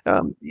 Yeah.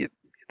 I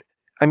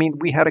mean,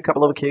 we had a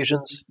couple of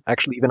occasions,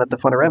 actually, even at the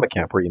Funorama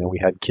camp, where we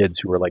had kids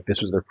who were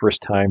this was their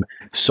first time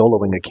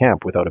soloing a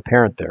camp without a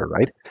parent there,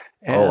 right?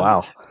 And, oh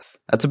wow,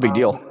 that's a big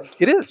deal.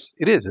 It is.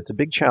 It's a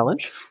big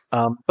challenge,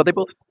 but they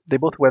both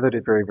weathered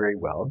it very, very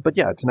well. But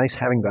yeah, it's nice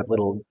having that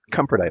little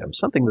comfort item,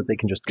 something that they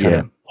can just kind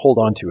of hold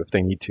on to if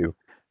they need to.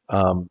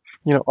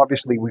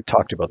 Obviously, we've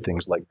talked about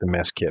things like the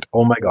mess kit.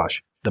 Oh my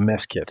gosh, the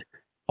mess kit.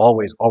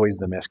 Always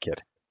the mess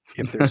kit.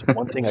 If there's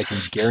one thing I can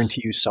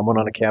guarantee you someone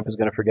on a camp is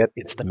going to forget,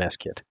 it's the mess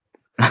kit.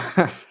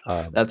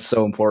 That's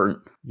so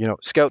important.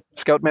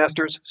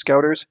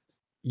 Scouters,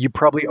 you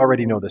probably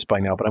already know this by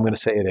now, but I'm going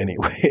to say it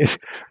anyways.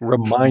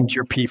 Remind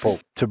your people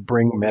to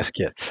bring mess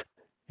kits.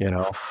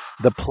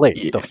 The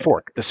plate, the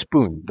fork, the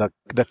spoon, the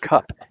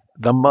cup,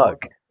 the mug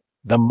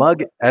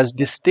as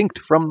distinct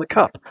from the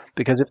cup,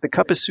 because if the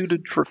cup is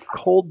suited for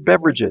cold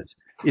beverages,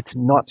 it's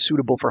not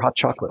suitable for hot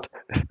chocolate.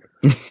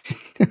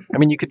 I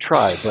mean, you could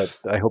try, but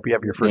I hope you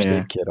have your first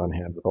aid kit on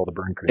hand with all the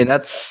burn cream. And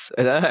that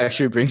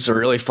actually brings a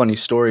really funny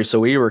story. So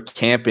we were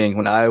camping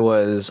when I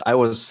was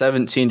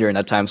 17 during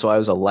that time, so I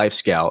was a Life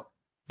Scout.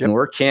 Yep. And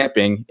we're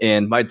camping,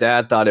 and my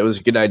dad thought it was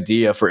a good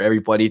idea for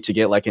everybody to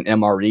get an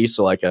MRE,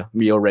 so a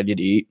meal ready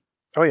to eat.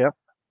 Oh yeah.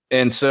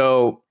 And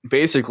so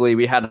basically,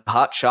 we had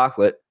hot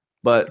chocolate,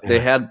 but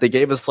they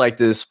gave us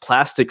this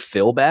plastic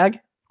fill bag.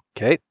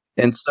 Okay.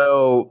 And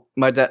so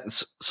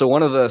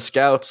one of the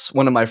scouts,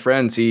 one of my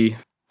friends, he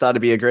thought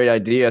it'd be a great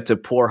idea to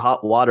pour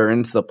hot water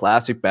into the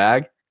plastic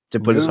bag to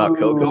put his hot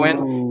cocoa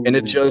in, and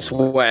it just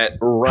went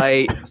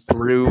right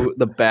through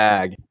the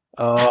bag.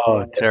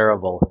 Oh,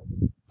 terrible.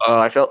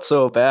 I felt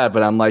so bad,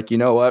 but I'm like, you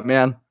know what,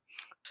 man?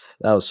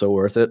 That was so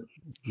worth it.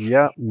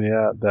 Yeah,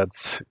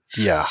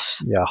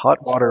 hot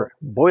water,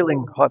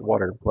 boiling hot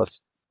water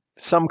plus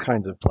some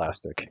kinds of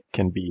plastic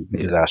can be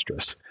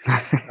disastrous.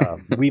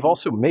 We've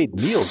also made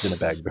meals in a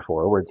bag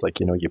before, where it's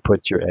you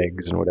put your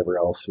eggs and whatever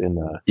else in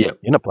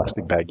a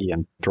plastic baggie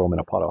and throw them in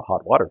a pot of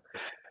hot water.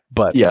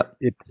 But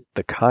it's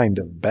the kind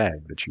of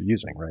bag that you're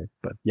using, right?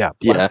 But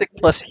plastic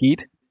plus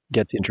heat,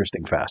 gets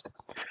interesting fast.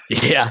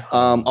 Yeah.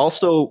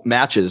 Also,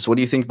 matches. What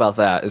do you think about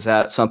that? Is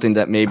that something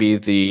that maybe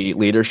the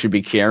leader should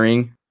be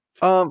carrying?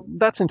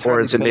 That's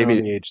entirely dependent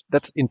on the age.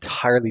 That's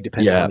entirely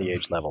dependent on the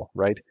age level,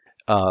 right?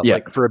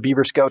 Like for a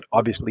Beaver Scout,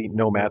 obviously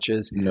no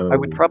matches. No. I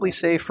would probably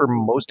say for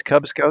most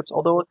Cub Scouts,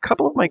 although a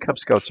couple of my Cub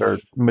Scouts are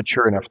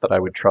mature enough that I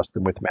would trust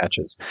them with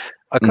matches.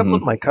 A couple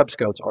of my Cub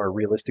Scouts are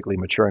realistically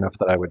mature enough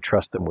that I would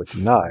trust them with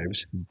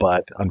knives,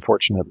 but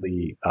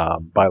unfortunately,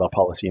 bylaw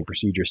policy and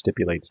procedure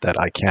stipulates that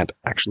I can't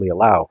actually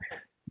allow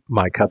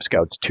my Cub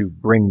Scouts to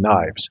bring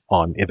knives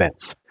on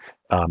events.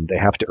 They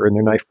have to earn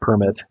their knife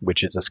permit,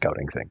 which is a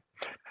scouting thing.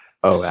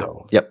 Oh,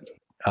 so, yep.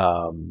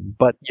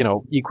 But,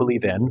 equally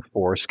then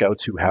for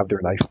scouts who have their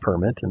knife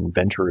permit and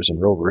venturers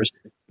and rovers,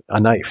 a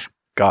knife.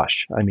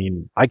 Gosh, I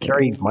mean, I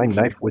carry my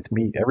knife with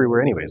me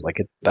everywhere anyways. Like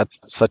that's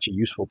such a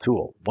useful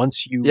tool.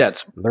 Once you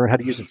learn how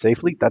to use it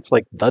safely, that's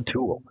like the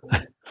tool.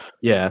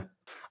 Yeah.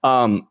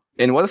 And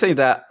one thing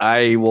that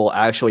I will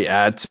actually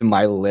add to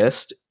my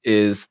list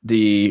is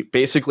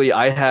basically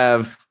I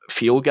have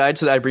field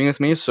guides that I bring with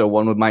me. So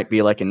one might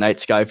be like a night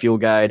sky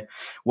field guide.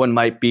 One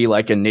might be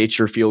like a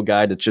nature field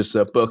guide. It's just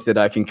a book that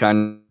I can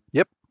kind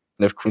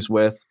of cruise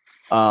with.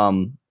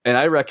 And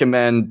I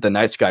recommend the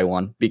night sky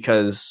one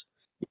because,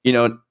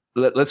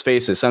 let's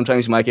face it,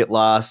 sometimes you might get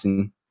lost.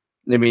 And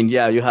I mean,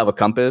 yeah, you have a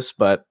compass,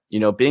 but,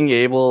 being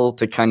able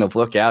to kind of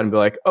look out and be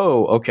like,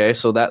 oh, okay,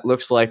 so that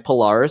looks like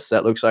Polaris.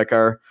 That looks like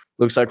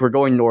we're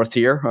going north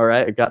here. All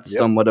right. I got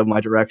somewhat of my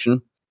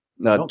direction.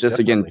 Just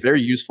definitely. Again,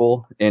 very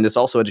useful, and it's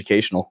also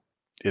educational.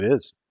 It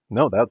is.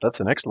 No, that's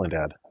an excellent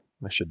ad.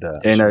 I should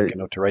make a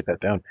note to write that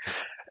down.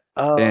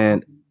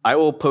 And I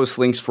will post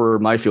links for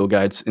my field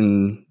guides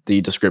in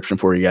the description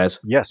for you guys.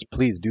 Yes,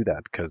 please do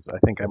that, because I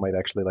think I might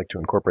actually like to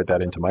incorporate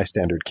that into my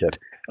standard kit.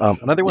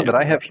 Another one that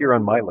I have here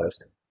on my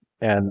list,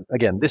 and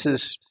again, this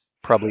is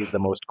probably the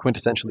most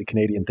quintessentially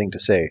Canadian thing to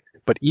say,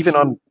 but even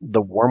on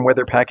the warm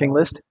weather packing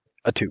list,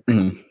 a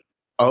toque.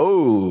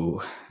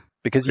 Oh.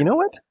 Because you know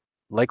what?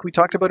 Like we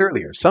talked about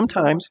earlier,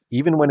 sometimes,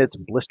 even when it's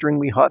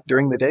blisteringly hot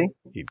during the day,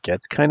 it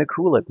gets kind of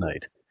cool at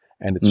night.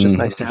 And it's just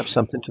nice to have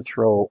something to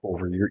throw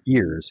over your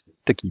ears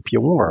to keep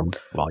you warm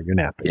while you're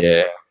napping.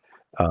 Yeah.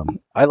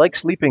 I like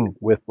sleeping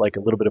with like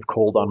a little bit of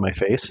cold on my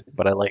face,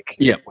 but I like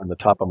when the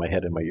top of my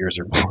head and my ears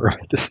are warm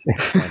at the same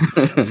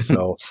time.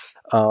 So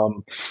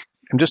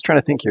I'm just trying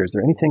to think here. Is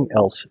there anything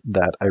else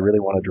that I really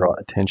want to draw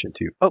attention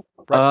to? Oh,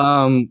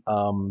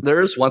 right.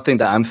 There's one thing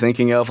that I'm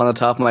thinking of on the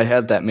top of my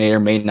head that may or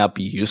may not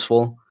be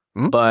useful.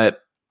 But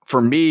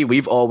for me,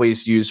 we've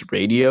always used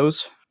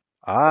radios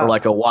or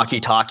like a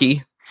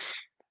walkie-talkie.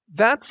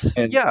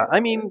 I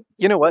mean,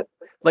 you know what?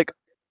 Like,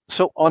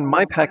 so on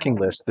my packing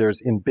list, there's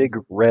in big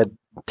red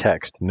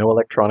text, no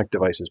electronic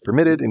devices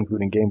permitted,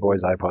 including Game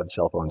Boys, iPods,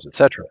 cell phones,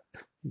 etc.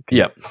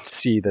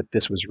 See that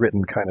this was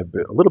written kind of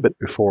a little bit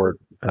before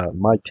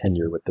my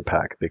tenure with the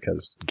pack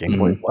because Game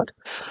Boy, what?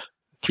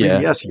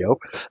 3DS, yo.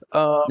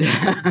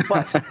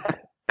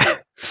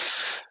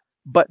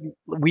 But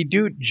we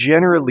do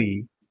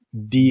generally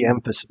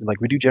de-emphasize,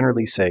 like we do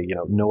generally say,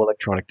 no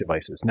electronic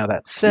devices. Now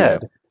that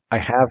said, I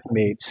have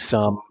made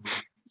some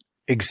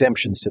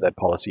exemptions to that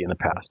policy in the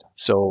past.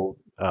 So,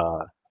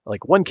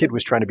 like one kid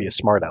was trying to be a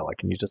smart aleck,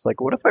 and he's just like,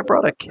 what if I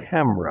brought a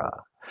camera?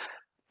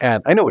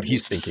 And I know what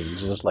he's thinking.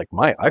 He's just like,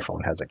 my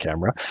iPhone has a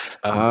camera.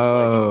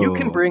 Oh. You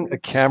can bring a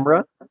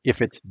camera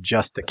if it's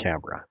just a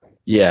camera.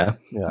 Yeah.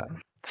 Yeah.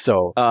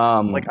 So,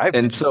 like I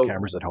have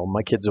cameras at home.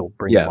 My kids will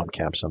bring them on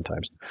camp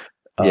sometimes.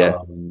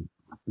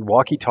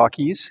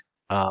 Walkie-talkies.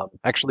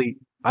 Actually,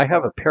 I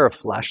have a pair of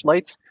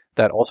flashlights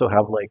that also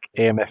have like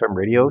AM/FM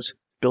radios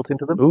built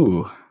into them.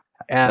 Ooh,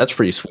 and that's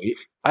pretty sweet.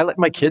 I let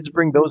my kids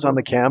bring those on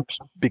the camps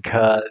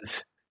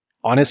because,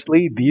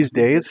 honestly, these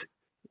days,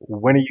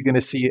 when are you going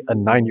to see a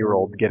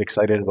 9-year-old get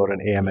excited about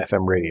an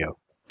AM/FM radio?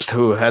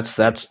 Ooh, that's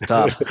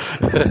tough.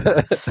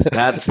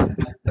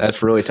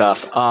 that's really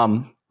tough.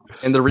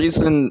 And the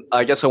reason,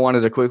 I guess I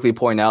wanted to quickly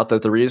point out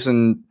that the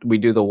reason we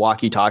do the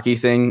walkie-talkie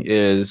thing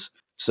is,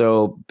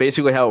 so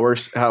basically how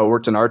it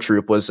worked in our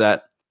troop was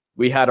that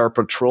we had our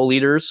patrol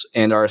leaders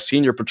and our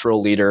senior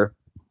patrol leader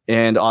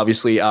and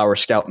obviously our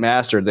scout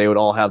master, they would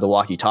all have the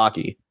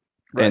walkie-talkie.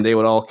 Right. And they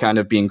would all kind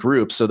of be in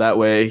groups. So that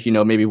way,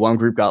 maybe one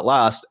group got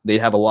lost, they'd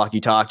have a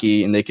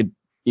walkie-talkie and they could,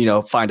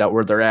 find out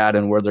where they're at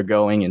and where they're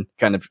going and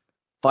kind of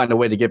find a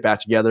way to get back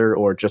together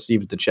or just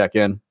even to check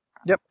in.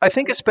 Yep. I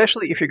think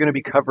especially if you're going to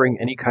be covering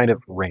any kind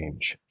of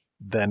range,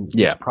 then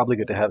it's probably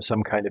good to have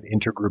some kind of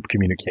intergroup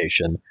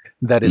communication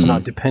that is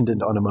not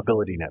dependent on a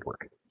mobility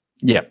network.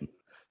 Yeah.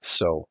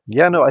 So,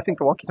 I think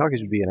the walkie-talkies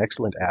would be an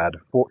excellent ad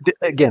for,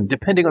 again,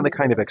 depending on the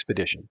kind of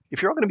expedition.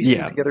 If you're all going to be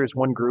staying together as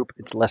one group,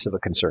 it's less of a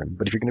concern.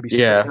 But if you're going to be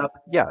splitting up,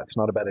 it's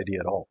not a bad idea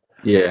at all.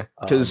 Yeah,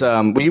 because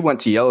we went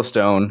to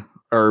Yellowstone,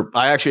 or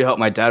I actually helped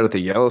my dad with the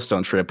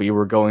Yellowstone trip. We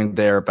were going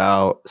there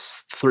about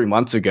 3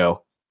 months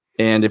ago.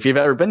 And if you've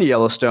ever been to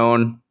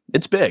Yellowstone,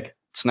 it's big.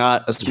 It's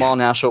not a small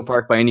national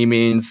park by any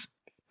means.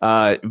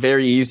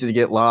 Very easy to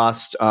get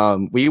lost.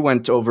 We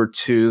went all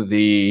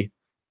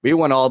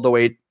the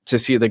way to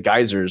see the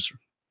geysers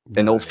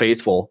in Old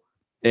Faithful.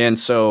 And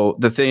so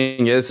the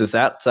thing is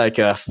that's like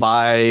a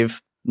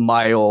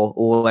 5-mile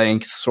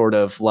length sort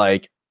of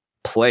like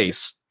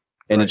place.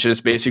 And It's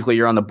just basically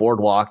you're on the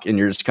boardwalk and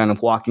you're just kind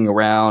of walking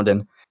around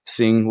and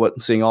seeing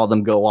all of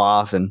them go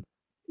off, and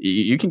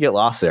you can get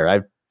lost there.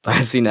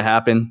 I've seen it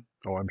happen.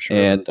 Oh, I'm sure.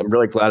 And I'm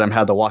really glad I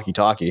had the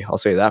walkie-talkie. I'll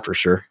say that for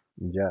sure.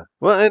 Yeah.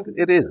 Well,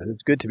 it is.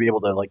 It's good to be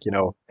able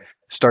to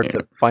start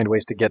to find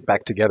ways to get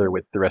back together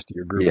with the rest of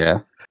your group. Yeah.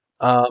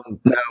 Now,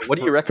 what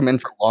do you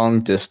recommend for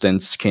long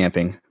distance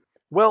camping?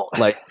 Well,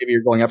 like maybe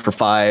you're going up for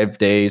 5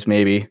 days,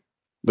 maybe,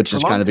 which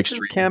is kind of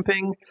extreme.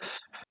 Camping.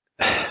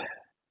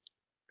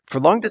 For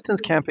long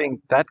distance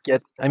camping,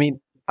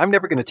 I'm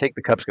never going to take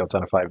the Cub Scouts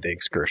on a 5-day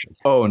excursion.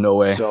 Oh, no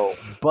way. So,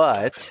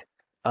 but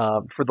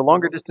for the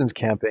longer distance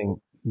camping,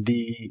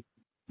 the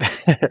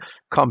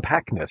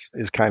compactness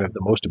is kind of the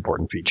most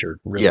important feature,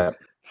 really. Yeah.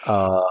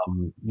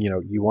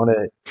 You want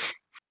to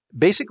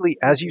basically,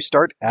 as you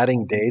start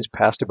adding days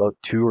past about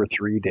 2 or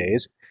 3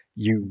 days,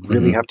 you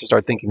really have to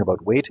start thinking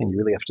about weight, and you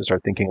really have to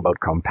start thinking about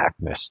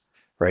compactness,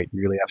 right?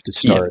 You really have to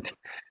start. Yeah.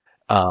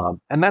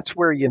 And that's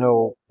where,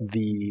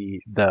 the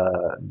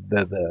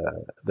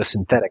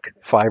synthetic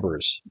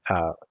fibers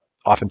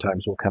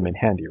oftentimes will come in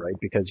handy, right?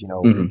 Because,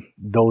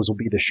 those will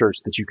be the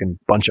shirts that you can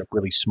bunch up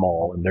really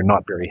small, and they're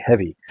not very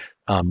heavy,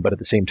 but at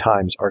the same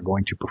time are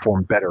going to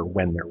perform better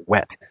when they're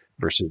wet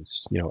versus,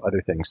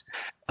 other things.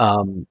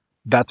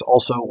 That's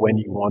also when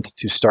you want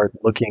to start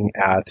looking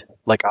at,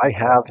 like, I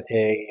have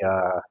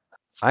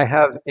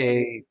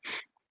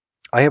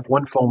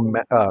one foam,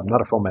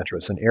 not a foam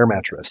mattress, an air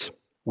mattress,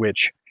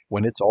 which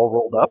when it's all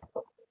rolled up,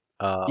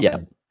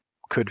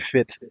 could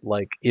fit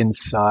like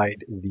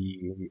inside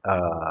the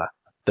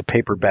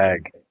paper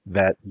bag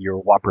that your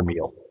Whopper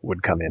meal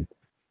would come in.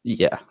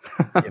 Yeah.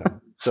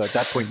 So at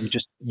that point,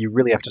 you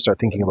really have to start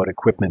thinking about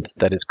equipment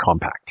that is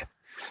compact.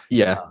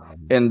 Yeah.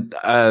 And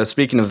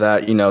speaking of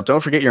that, don't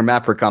forget your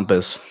map or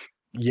compass.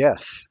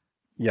 Yes.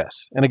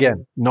 And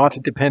again, not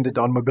dependent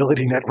on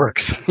mobility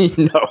networks.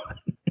 No.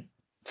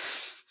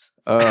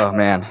 Oh,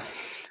 man.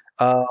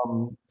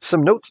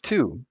 Some notes,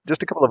 too.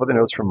 Just a couple of other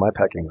notes from my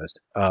packing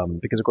list.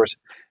 Because, of course,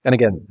 and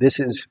again, this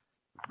is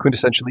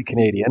quintessentially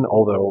Canadian,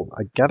 although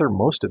I gather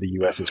most of the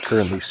U.S. is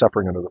currently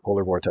suffering under the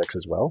polar vortex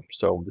as well.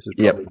 So this is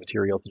probably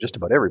material to just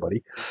about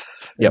everybody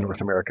in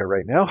North America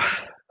right now.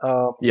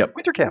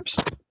 Winter camps.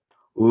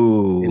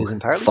 Ooh, it is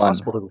entirely fun.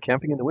 possible to go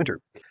camping in the winter,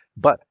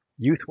 but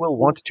youth will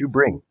want to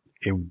bring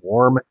a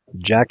warm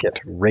jacket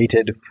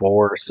rated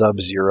for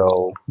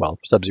sub-zero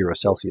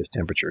Celsius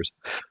temperatures.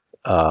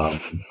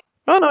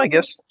 I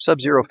guess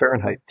sub-zero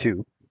Fahrenheit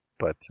too.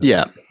 But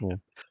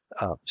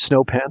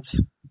snow pants.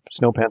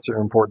 Snow pants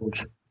are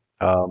important.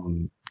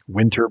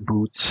 Winter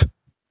boots.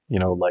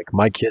 Like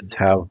my kids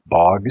have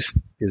Boggs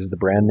is the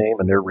brand name,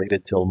 and they're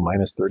rated till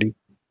 -30.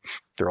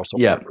 They're also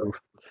waterproof.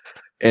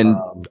 And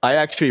I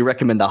actually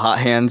recommend the Hot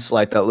Hands,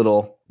 like that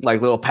little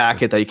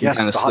packet that you can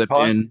kind of slip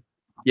in.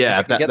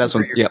 Yeah, that's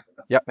one. Yeah.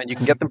 Yep, and you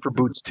can get them for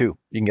boots too.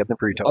 You can get them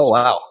for your toes. Oh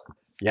wow.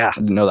 Yeah. I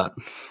didn't know that.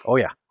 Oh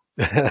yeah.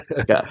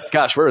 Yeah.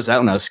 Gosh, where was that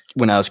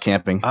when I was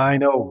camping? I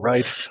know,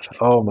 right?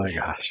 Oh my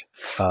gosh.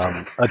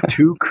 A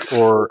toque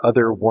or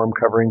other warm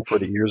covering for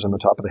the ears and the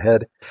top of the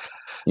head.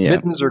 Yeah.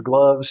 Mittens or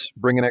gloves.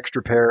 Bring an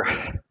extra pair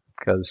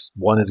because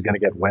one is going to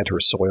get wet or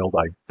soiled.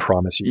 I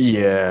promise you.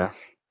 Yeah.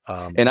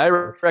 And I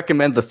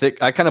recommend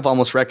I kind of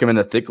almost recommend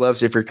the thick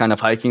gloves if you're kind of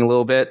hiking a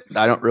little bit.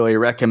 I don't really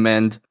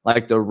recommend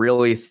like the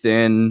really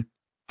thin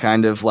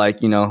kind of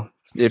like,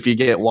 if you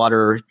get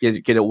water,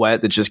 get it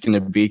wet, it's just going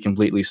to be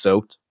completely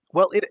soaked.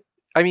 Well,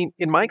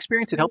 in my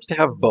experience, it helps to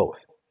have both.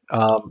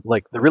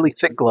 Like the really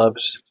thick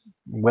gloves,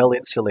 well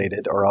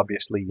insulated, are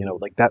obviously,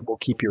 like that will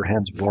keep your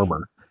hands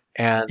warmer.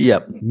 And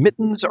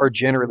mittens are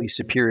generally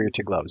superior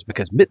to gloves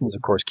because mittens,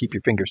 of course, keep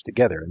your fingers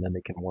together and then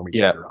they can warm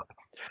each other up.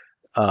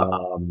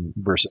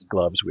 Versus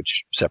gloves,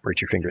 which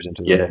separate your fingers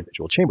into the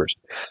individual chambers.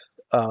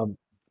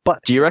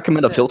 But do you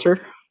recommend a filter?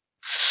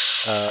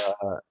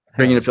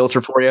 Bringing a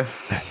filter for you?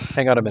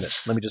 Hang on a minute.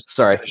 Let me just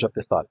finish up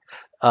this thought.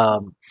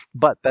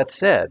 But that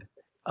said,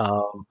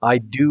 I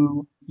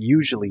do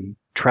usually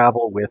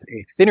travel with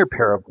a thinner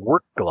pair of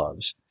work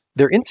gloves.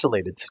 They're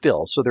insulated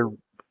still, so they're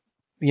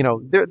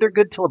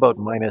good till about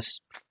 -8,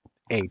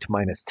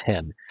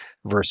 -10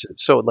 versus.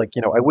 So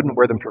I wouldn't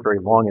wear them for very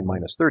long in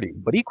 -30,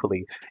 but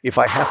equally, if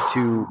I have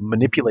to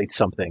manipulate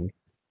something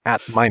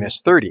at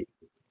 -30,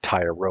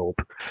 tie a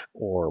rope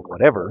or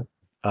whatever,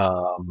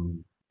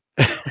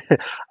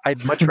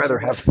 I'd much rather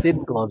have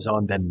thin gloves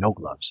on than no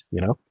gloves,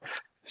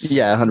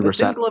 Yeah,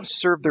 100%. The thin gloves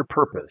serve their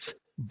purpose,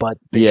 but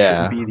they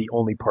shouldn't be the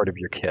only part of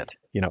your kit.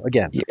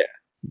 Again,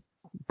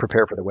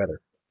 prepare for the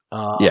weather.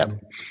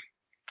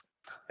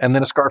 And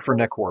then a scarf or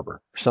neck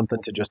warmer,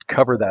 something to just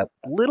cover that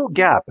little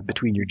gap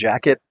between your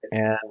jacket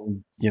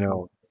and,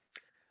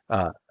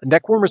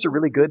 neck warmers are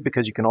really good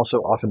because you can also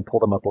often pull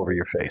them up over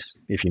your face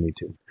if you need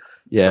to.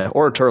 Yeah,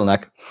 or a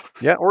turtleneck.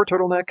 Yeah, or a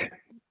turtleneck.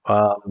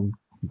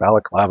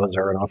 Balaclavas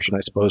are an option,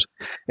 I suppose.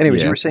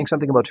 Anyway, you were saying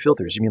something about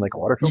filters. You mean like a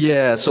water filter?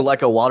 Yeah, so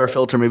like a water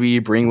filter maybe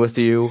you bring with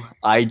you.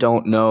 I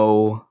don't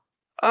know.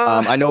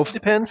 I know. It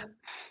depends.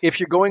 if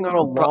you're going on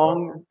a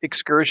long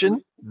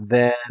excursion,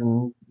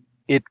 then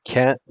it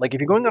can't, like if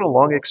you're going on a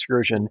long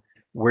excursion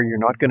where you're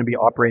not going to be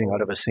operating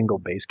out of a single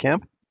base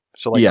camp,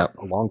 so like a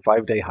long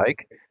 5-day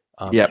hike,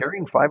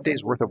 carrying 5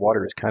 days worth of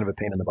water is kind of a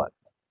pain in the butt.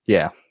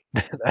 Yeah.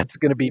 That's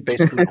going to be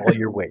basically all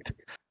your weight.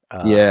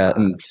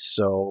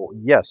 So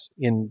yes,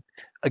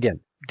 again,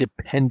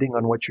 depending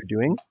on what you're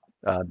doing,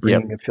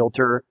 bringing a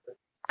filter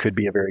could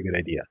be a very good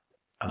idea.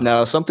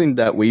 Now, something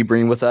that we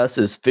bring with us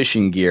is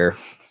fishing gear.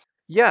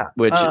 Yeah,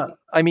 which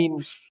I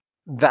mean,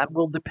 that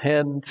will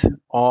depend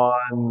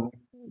on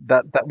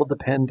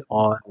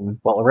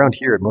well, around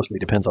here it mostly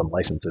depends on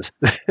licenses.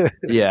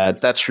 Yeah,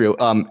 that's true.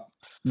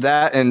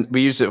 That, and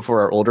we use it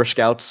for our older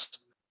scouts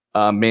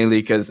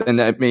mainly because, and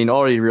I mean,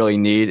 all you really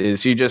need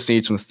is you just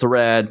need some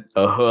thread,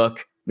 a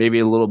hook, maybe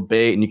a little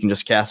bait, and you can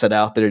just cast it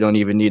out there. You don't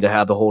even need to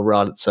have the whole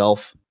rod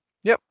itself.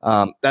 Yep.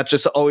 That's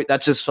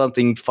just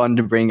something fun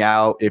to bring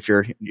out if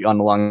you're on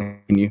the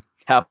long and you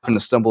happen to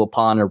stumble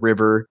upon a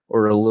river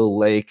or a little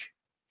lake.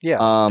 Yeah.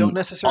 Don't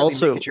necessarily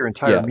make it your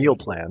entire meal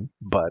plan,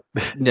 but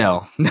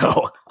no,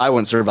 I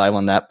wouldn't survive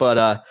on that.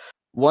 But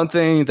one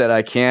thing that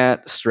I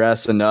can't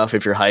stress enough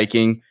if you're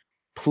hiking,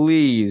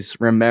 please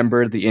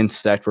remember the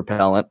insect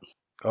repellent.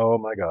 Oh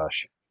my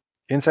gosh.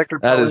 Insect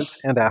repellent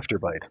and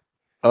afterbite.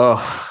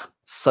 Oh,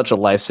 such a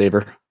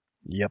lifesaver.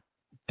 Yep.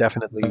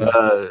 Definitely.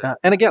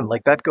 And again,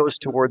 like that goes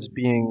towards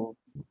being,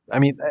 I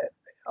mean,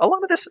 all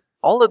of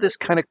this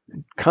kind of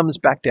comes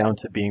back down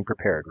to being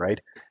prepared, right?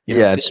 You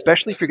know,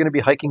 especially if you're going to be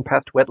hiking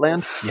past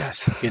wetlands. Yes,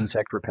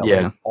 insect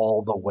repellent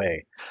all the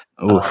way.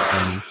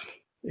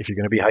 If you're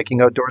going to be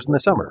hiking outdoors in the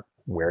summer,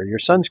 wear your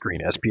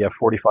sunscreen, SPF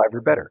 45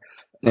 or better.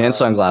 And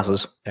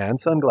sunglasses. And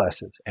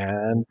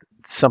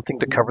something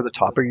to cover the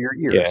top of your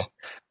ears.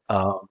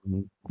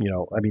 You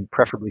know, I mean,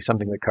 preferably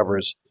something that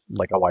covers,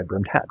 like a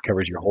wide-brimmed hat,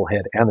 covers your whole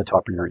head and the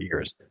top of your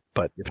ears.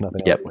 But if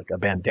nothing else, like a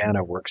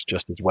bandana works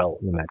just as well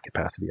in that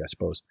capacity, I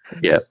suppose.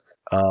 Yeah.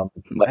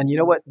 And you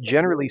know what?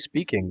 Generally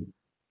speaking,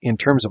 in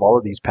terms of all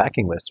of these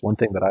packing lists, one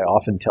thing that I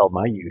often tell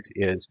my youth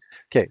is,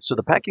 okay, so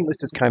the packing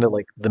list is kind of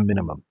like the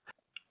minimum.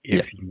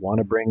 If you want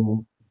to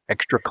bring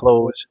extra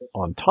clothes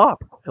on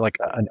top, like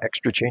an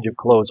extra change of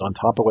clothes on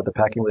top of what the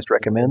packing list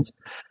recommends,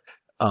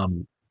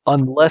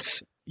 unless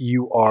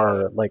you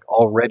are like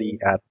already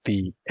at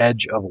the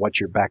edge of what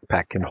your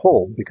backpack can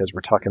hold, because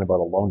we're talking about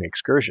a long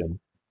excursion,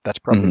 that's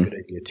probably a good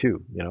idea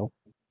too, you know?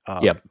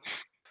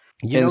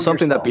 And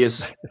something that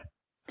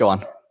go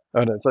on.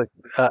 Oh, no, it's like,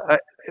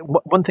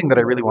 one thing that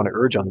I really want to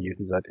urge on the youth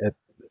is that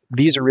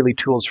these are really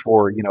tools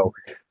for, you know,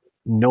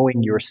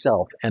 knowing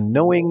yourself and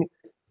knowing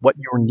what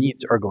your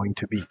needs are going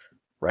to be,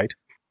 right?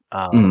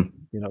 You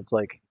know, it's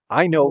like,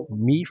 I know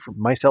me, for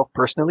myself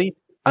personally,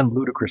 I'm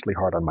ludicrously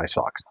hard on my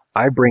socks.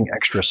 I bring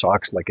extra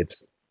socks like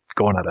it's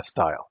going out of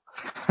style.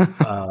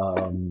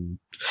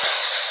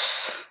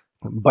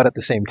 But at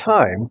the same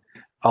time,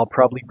 I'll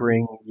probably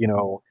bring, you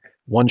know,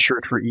 one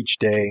shirt for each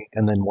day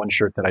and then one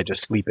shirt that I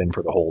just sleep in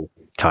for the whole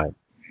time,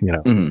 you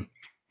know?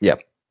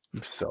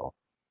 So,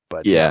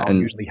 but I'll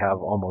usually have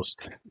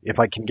almost, if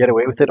I can get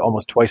away with it,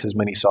 almost twice as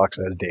many socks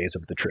as days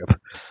of the trip.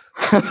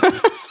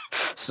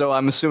 So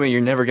I'm assuming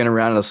you're never going to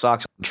run out of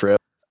socks on the trip.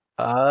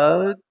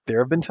 There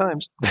have been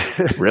times.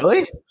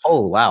 Really?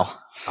 Oh, wow.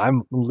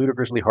 I'm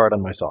ludicrously hard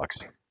on my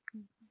socks.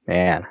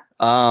 Man.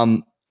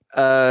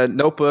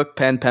 Notebook,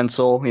 pen,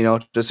 pencil, you know,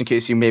 just in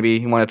case you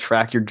want to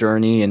track your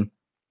journey. And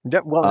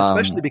well,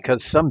 especially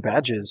because some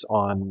badges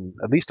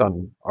at least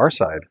on our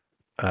side,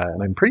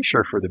 and I'm pretty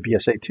sure for the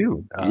BSA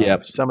too,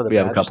 some of the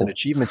badges and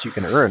achievements you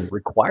can earn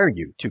require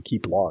you to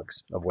keep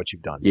logs of what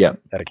you've done at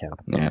a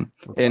camp. Yeah.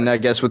 And I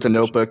guess with the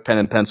notebook, pen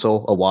and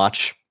pencil, a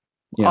watch.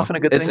 Often a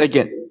good thing.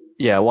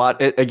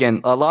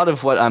 Again, a lot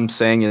of what I'm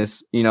saying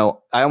is, you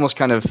know, I almost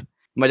kind of,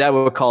 my dad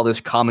would call this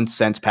common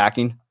sense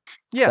packing.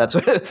 Yeah.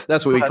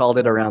 That's what we called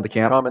it around the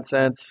camp. Common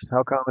sense.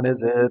 How common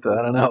is it?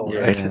 I don't know.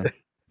 Right?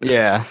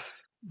 Yeah.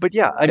 But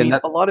yeah, I mean,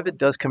 a lot of it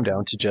does come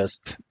down to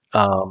just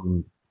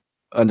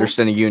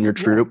understanding you and your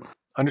troop.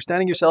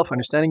 Understanding yourself,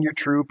 understanding your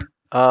troop,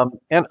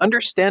 and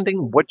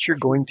understanding what you're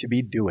going to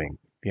be doing.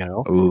 You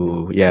know,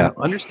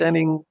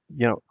 understanding,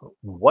 you know,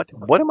 what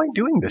am I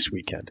doing this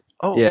weekend?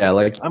 Oh,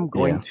 like I'm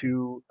going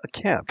to a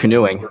camp.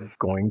 Canoeing. We're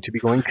going to be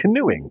going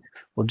canoeing.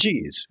 Well,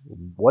 geez,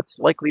 what's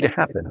likely to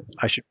happen?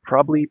 I should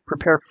probably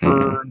prepare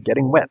for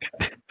getting wet.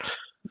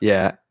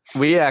 Yeah,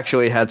 we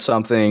actually had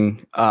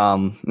something,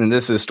 and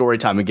this is story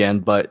time again.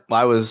 But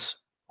I was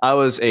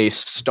a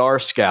Star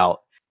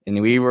Scout,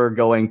 and we were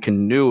going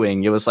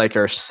canoeing. It was like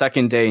our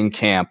second day in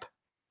camp,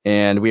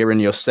 and we were in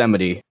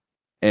Yosemite.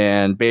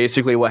 And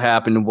basically what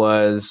happened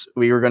was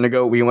we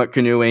went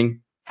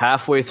canoeing.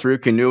 Halfway through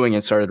canoeing,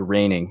 it started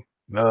raining.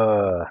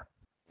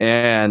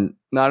 And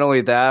not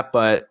only that,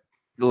 but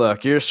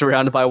look, you're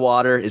surrounded by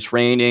water. It's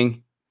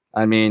raining.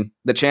 I mean,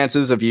 the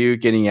chances of you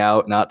getting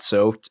out not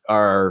soaked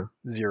are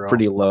zero.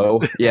 Pretty low.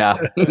 Yeah,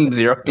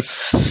 0.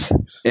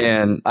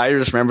 And I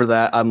just remember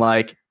that. I'm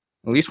like,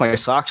 at least my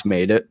socks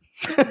made it.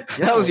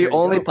 That was the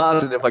only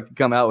positive I could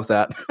come out with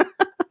that.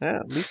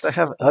 Yeah, at least I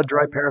have a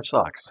dry pair of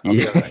socks.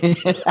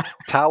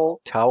 Towel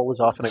is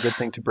often a good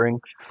thing to bring.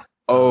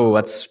 Oh,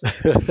 that's.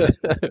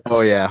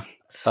 Oh yeah.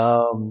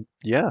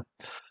 Yeah.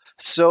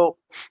 So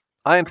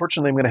I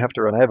unfortunately am going to have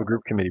to run. I have a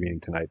group committee meeting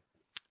tonight.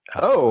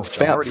 I'm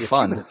already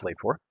fun. a few minutes late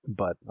for,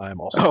 but I'm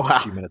also a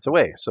few minutes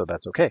away, so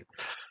that's okay.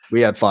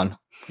 We had fun.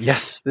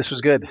 Yes, this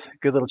was good.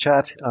 Good little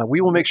chat.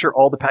 We will make sure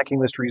all the packing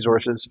list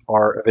resources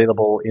are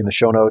available in the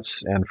show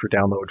notes and for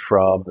download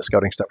from the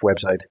Scouting Stuff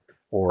website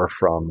or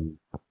from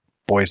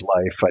Boys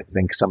Life, I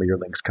think some of your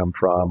links come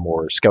from,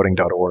 or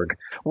scouting.org.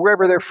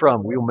 Wherever they're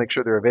from, we will make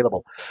sure they're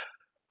available.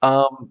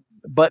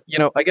 But,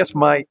 I guess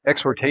my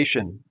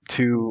exhortation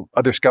to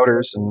other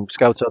scouters and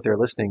scouts out there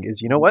listening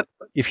is, you know what?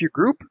 If your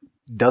group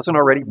doesn't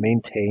already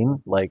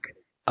maintain like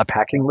a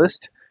packing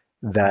list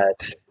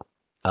that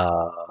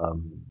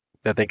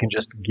they can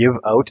just give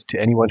out to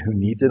anyone who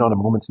needs it on a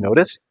moment's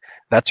notice,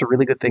 that's a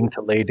really good thing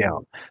to lay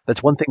down.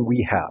 That's one thing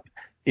we have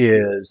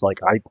is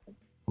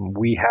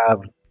we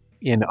have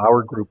in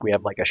our group, we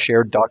have like a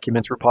shared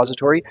documents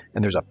repository,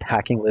 and there's a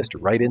packing list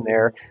right in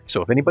there.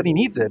 So if anybody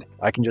needs it,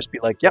 I can just be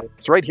like, yep,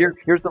 it's right here.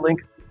 Here's the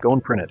link. Go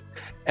and print it.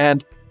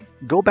 And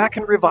go back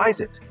and revise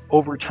it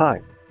over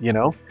time,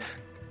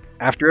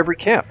 After every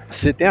camp,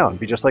 sit down,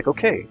 be just like,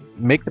 okay,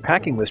 make the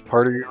packing list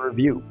part of your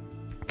review.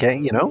 Okay,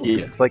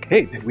 It's like,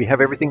 hey, did we have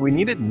everything we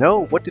needed?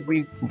 No. What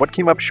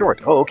came up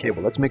short? Oh, okay,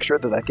 well, let's make sure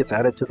that gets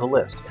added to the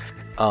list.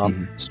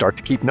 Start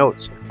to keep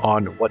notes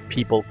on what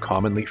people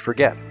commonly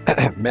forget.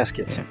 Mess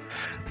kits.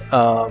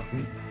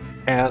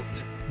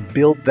 And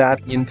build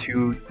that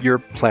into your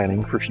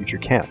planning for future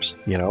camps,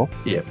 Yeah.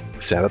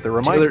 Set up the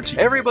reminder.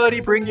 Everybody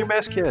bring your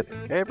mess kit.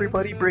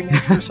 Everybody bring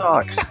extra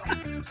socks.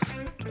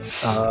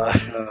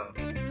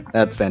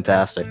 That's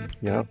fantastic.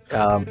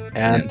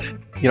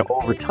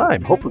 Over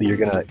time, hopefully you're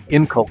going to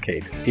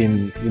inculcate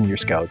in your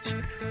scouts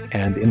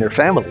and in their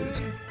families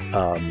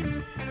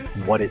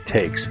what it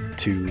takes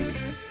to,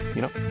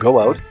 go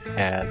out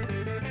and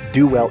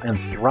do well and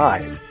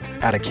thrive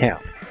at a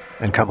camp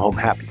and come home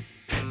happy.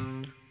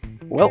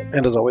 Well,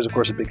 and as always, of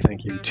course, a big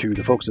thank you to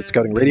the folks at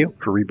Scouting Radio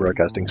for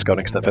rebroadcasting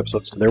Scouting Stuff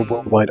episodes to their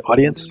worldwide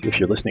audience. If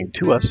you're listening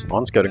to us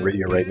on Scouting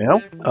Radio right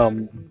now,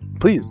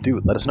 please do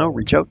let us know,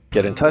 reach out,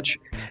 get in touch.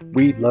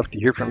 We'd love to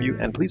hear from you,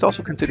 and please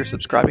also consider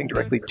subscribing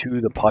directly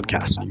to the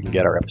podcast so you can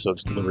get our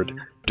episodes delivered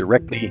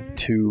directly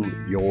to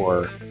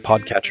your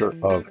podcatcher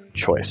of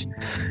choice.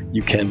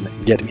 You can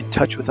get in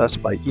touch with us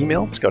by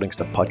email,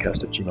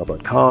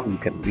 scoutingstuffpodcast@gmail.com. You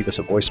can leave us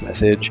a voice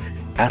message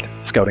at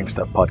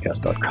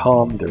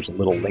scoutingstuffpodcast.com. There's a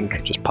little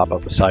link, just pop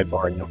up the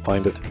sidebar and you'll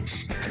find it.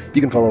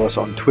 You can follow us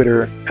on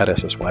Twitter at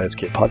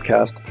SSYSK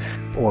Podcast,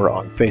 or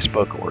on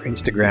Facebook or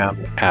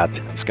Instagram at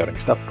Scouting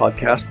Stuff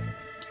Podcast.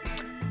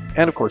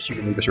 And of course, you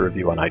can leave us a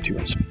review on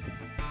iTunes.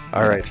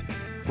 All right.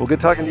 Well,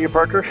 good talking to you,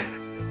 Parker.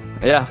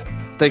 Yeah.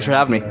 Thanks for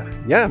having me.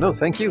 Yeah, no,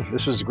 thank you.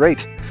 This was great.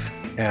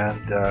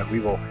 And we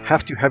will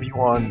have to have you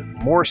on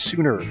more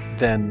sooner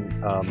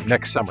than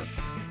next summer.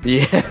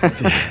 Yeah.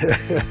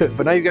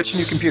 But now you've got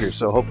your new computer,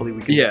 so hopefully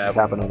we can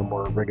happen on a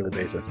more regular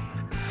basis.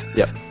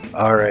 Yep.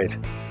 All right.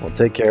 Well,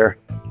 take care,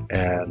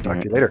 and talk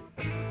to you later.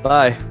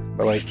 Bye.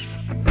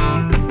 Bye-bye.